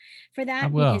you for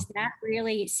that, because that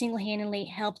really single-handedly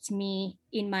helped me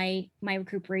in my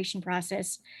recuperation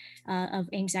process of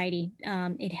anxiety.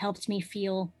 It helped me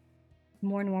feel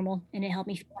more normal, and it helped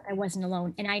me feel like I wasn't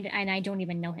alone. And I don't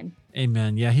even know him.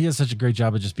 Amen. Yeah, he does such a great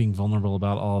job of just being vulnerable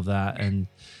about all of that, and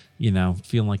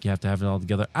feeling like you have to have it all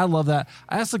together. I love that.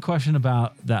 I asked the question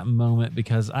about that moment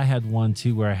because I had one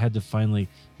too where I had to finally.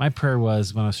 My prayer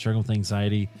was when I was struggling with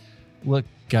anxiety, look,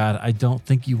 God, I don't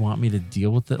think you want me to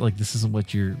deal with it. Like, this isn't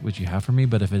what you have for me,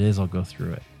 but if it is, I'll go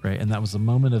through it. Right. And that was a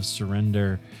moment of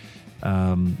surrender.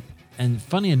 And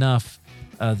funny enough,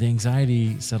 the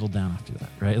anxiety settled down after that,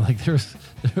 right? Like there was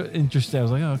interesting. I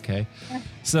was like, oh, okay.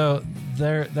 So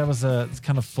that was a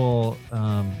kind of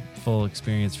full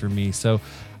experience for me. So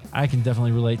I can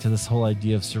definitely relate to this whole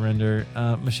idea of surrender.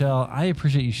 Michelle, I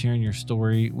appreciate you sharing your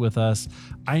story with us.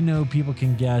 I know people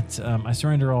can get I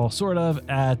Surrender All Sort of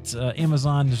at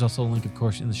Amazon. There's also a link, of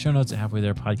course, in the show notes at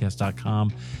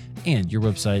halfwaytherepodcast.com. And your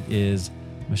website is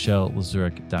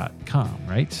michellelazurek.com,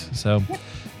 right? So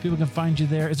people can find you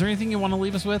there. Is there anything you want to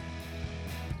leave us with?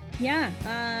 Yeah.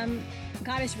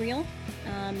 God is real.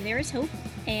 There is hope.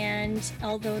 And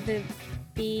although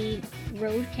the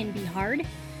road can be hard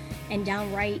and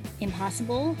downright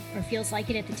impossible, or feels like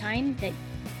it at the time,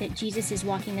 that Jesus is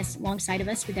walking us alongside of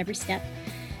us with every step,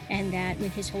 and that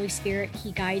with his Holy Spirit,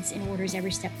 he guides and orders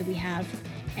every step that we have.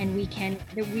 And we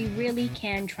really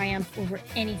can triumph over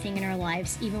anything in our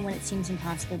lives, even when it seems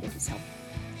impossible with his help.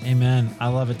 Amen. I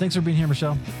love it. Thanks for being here,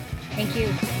 Michelle. Thank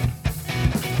you.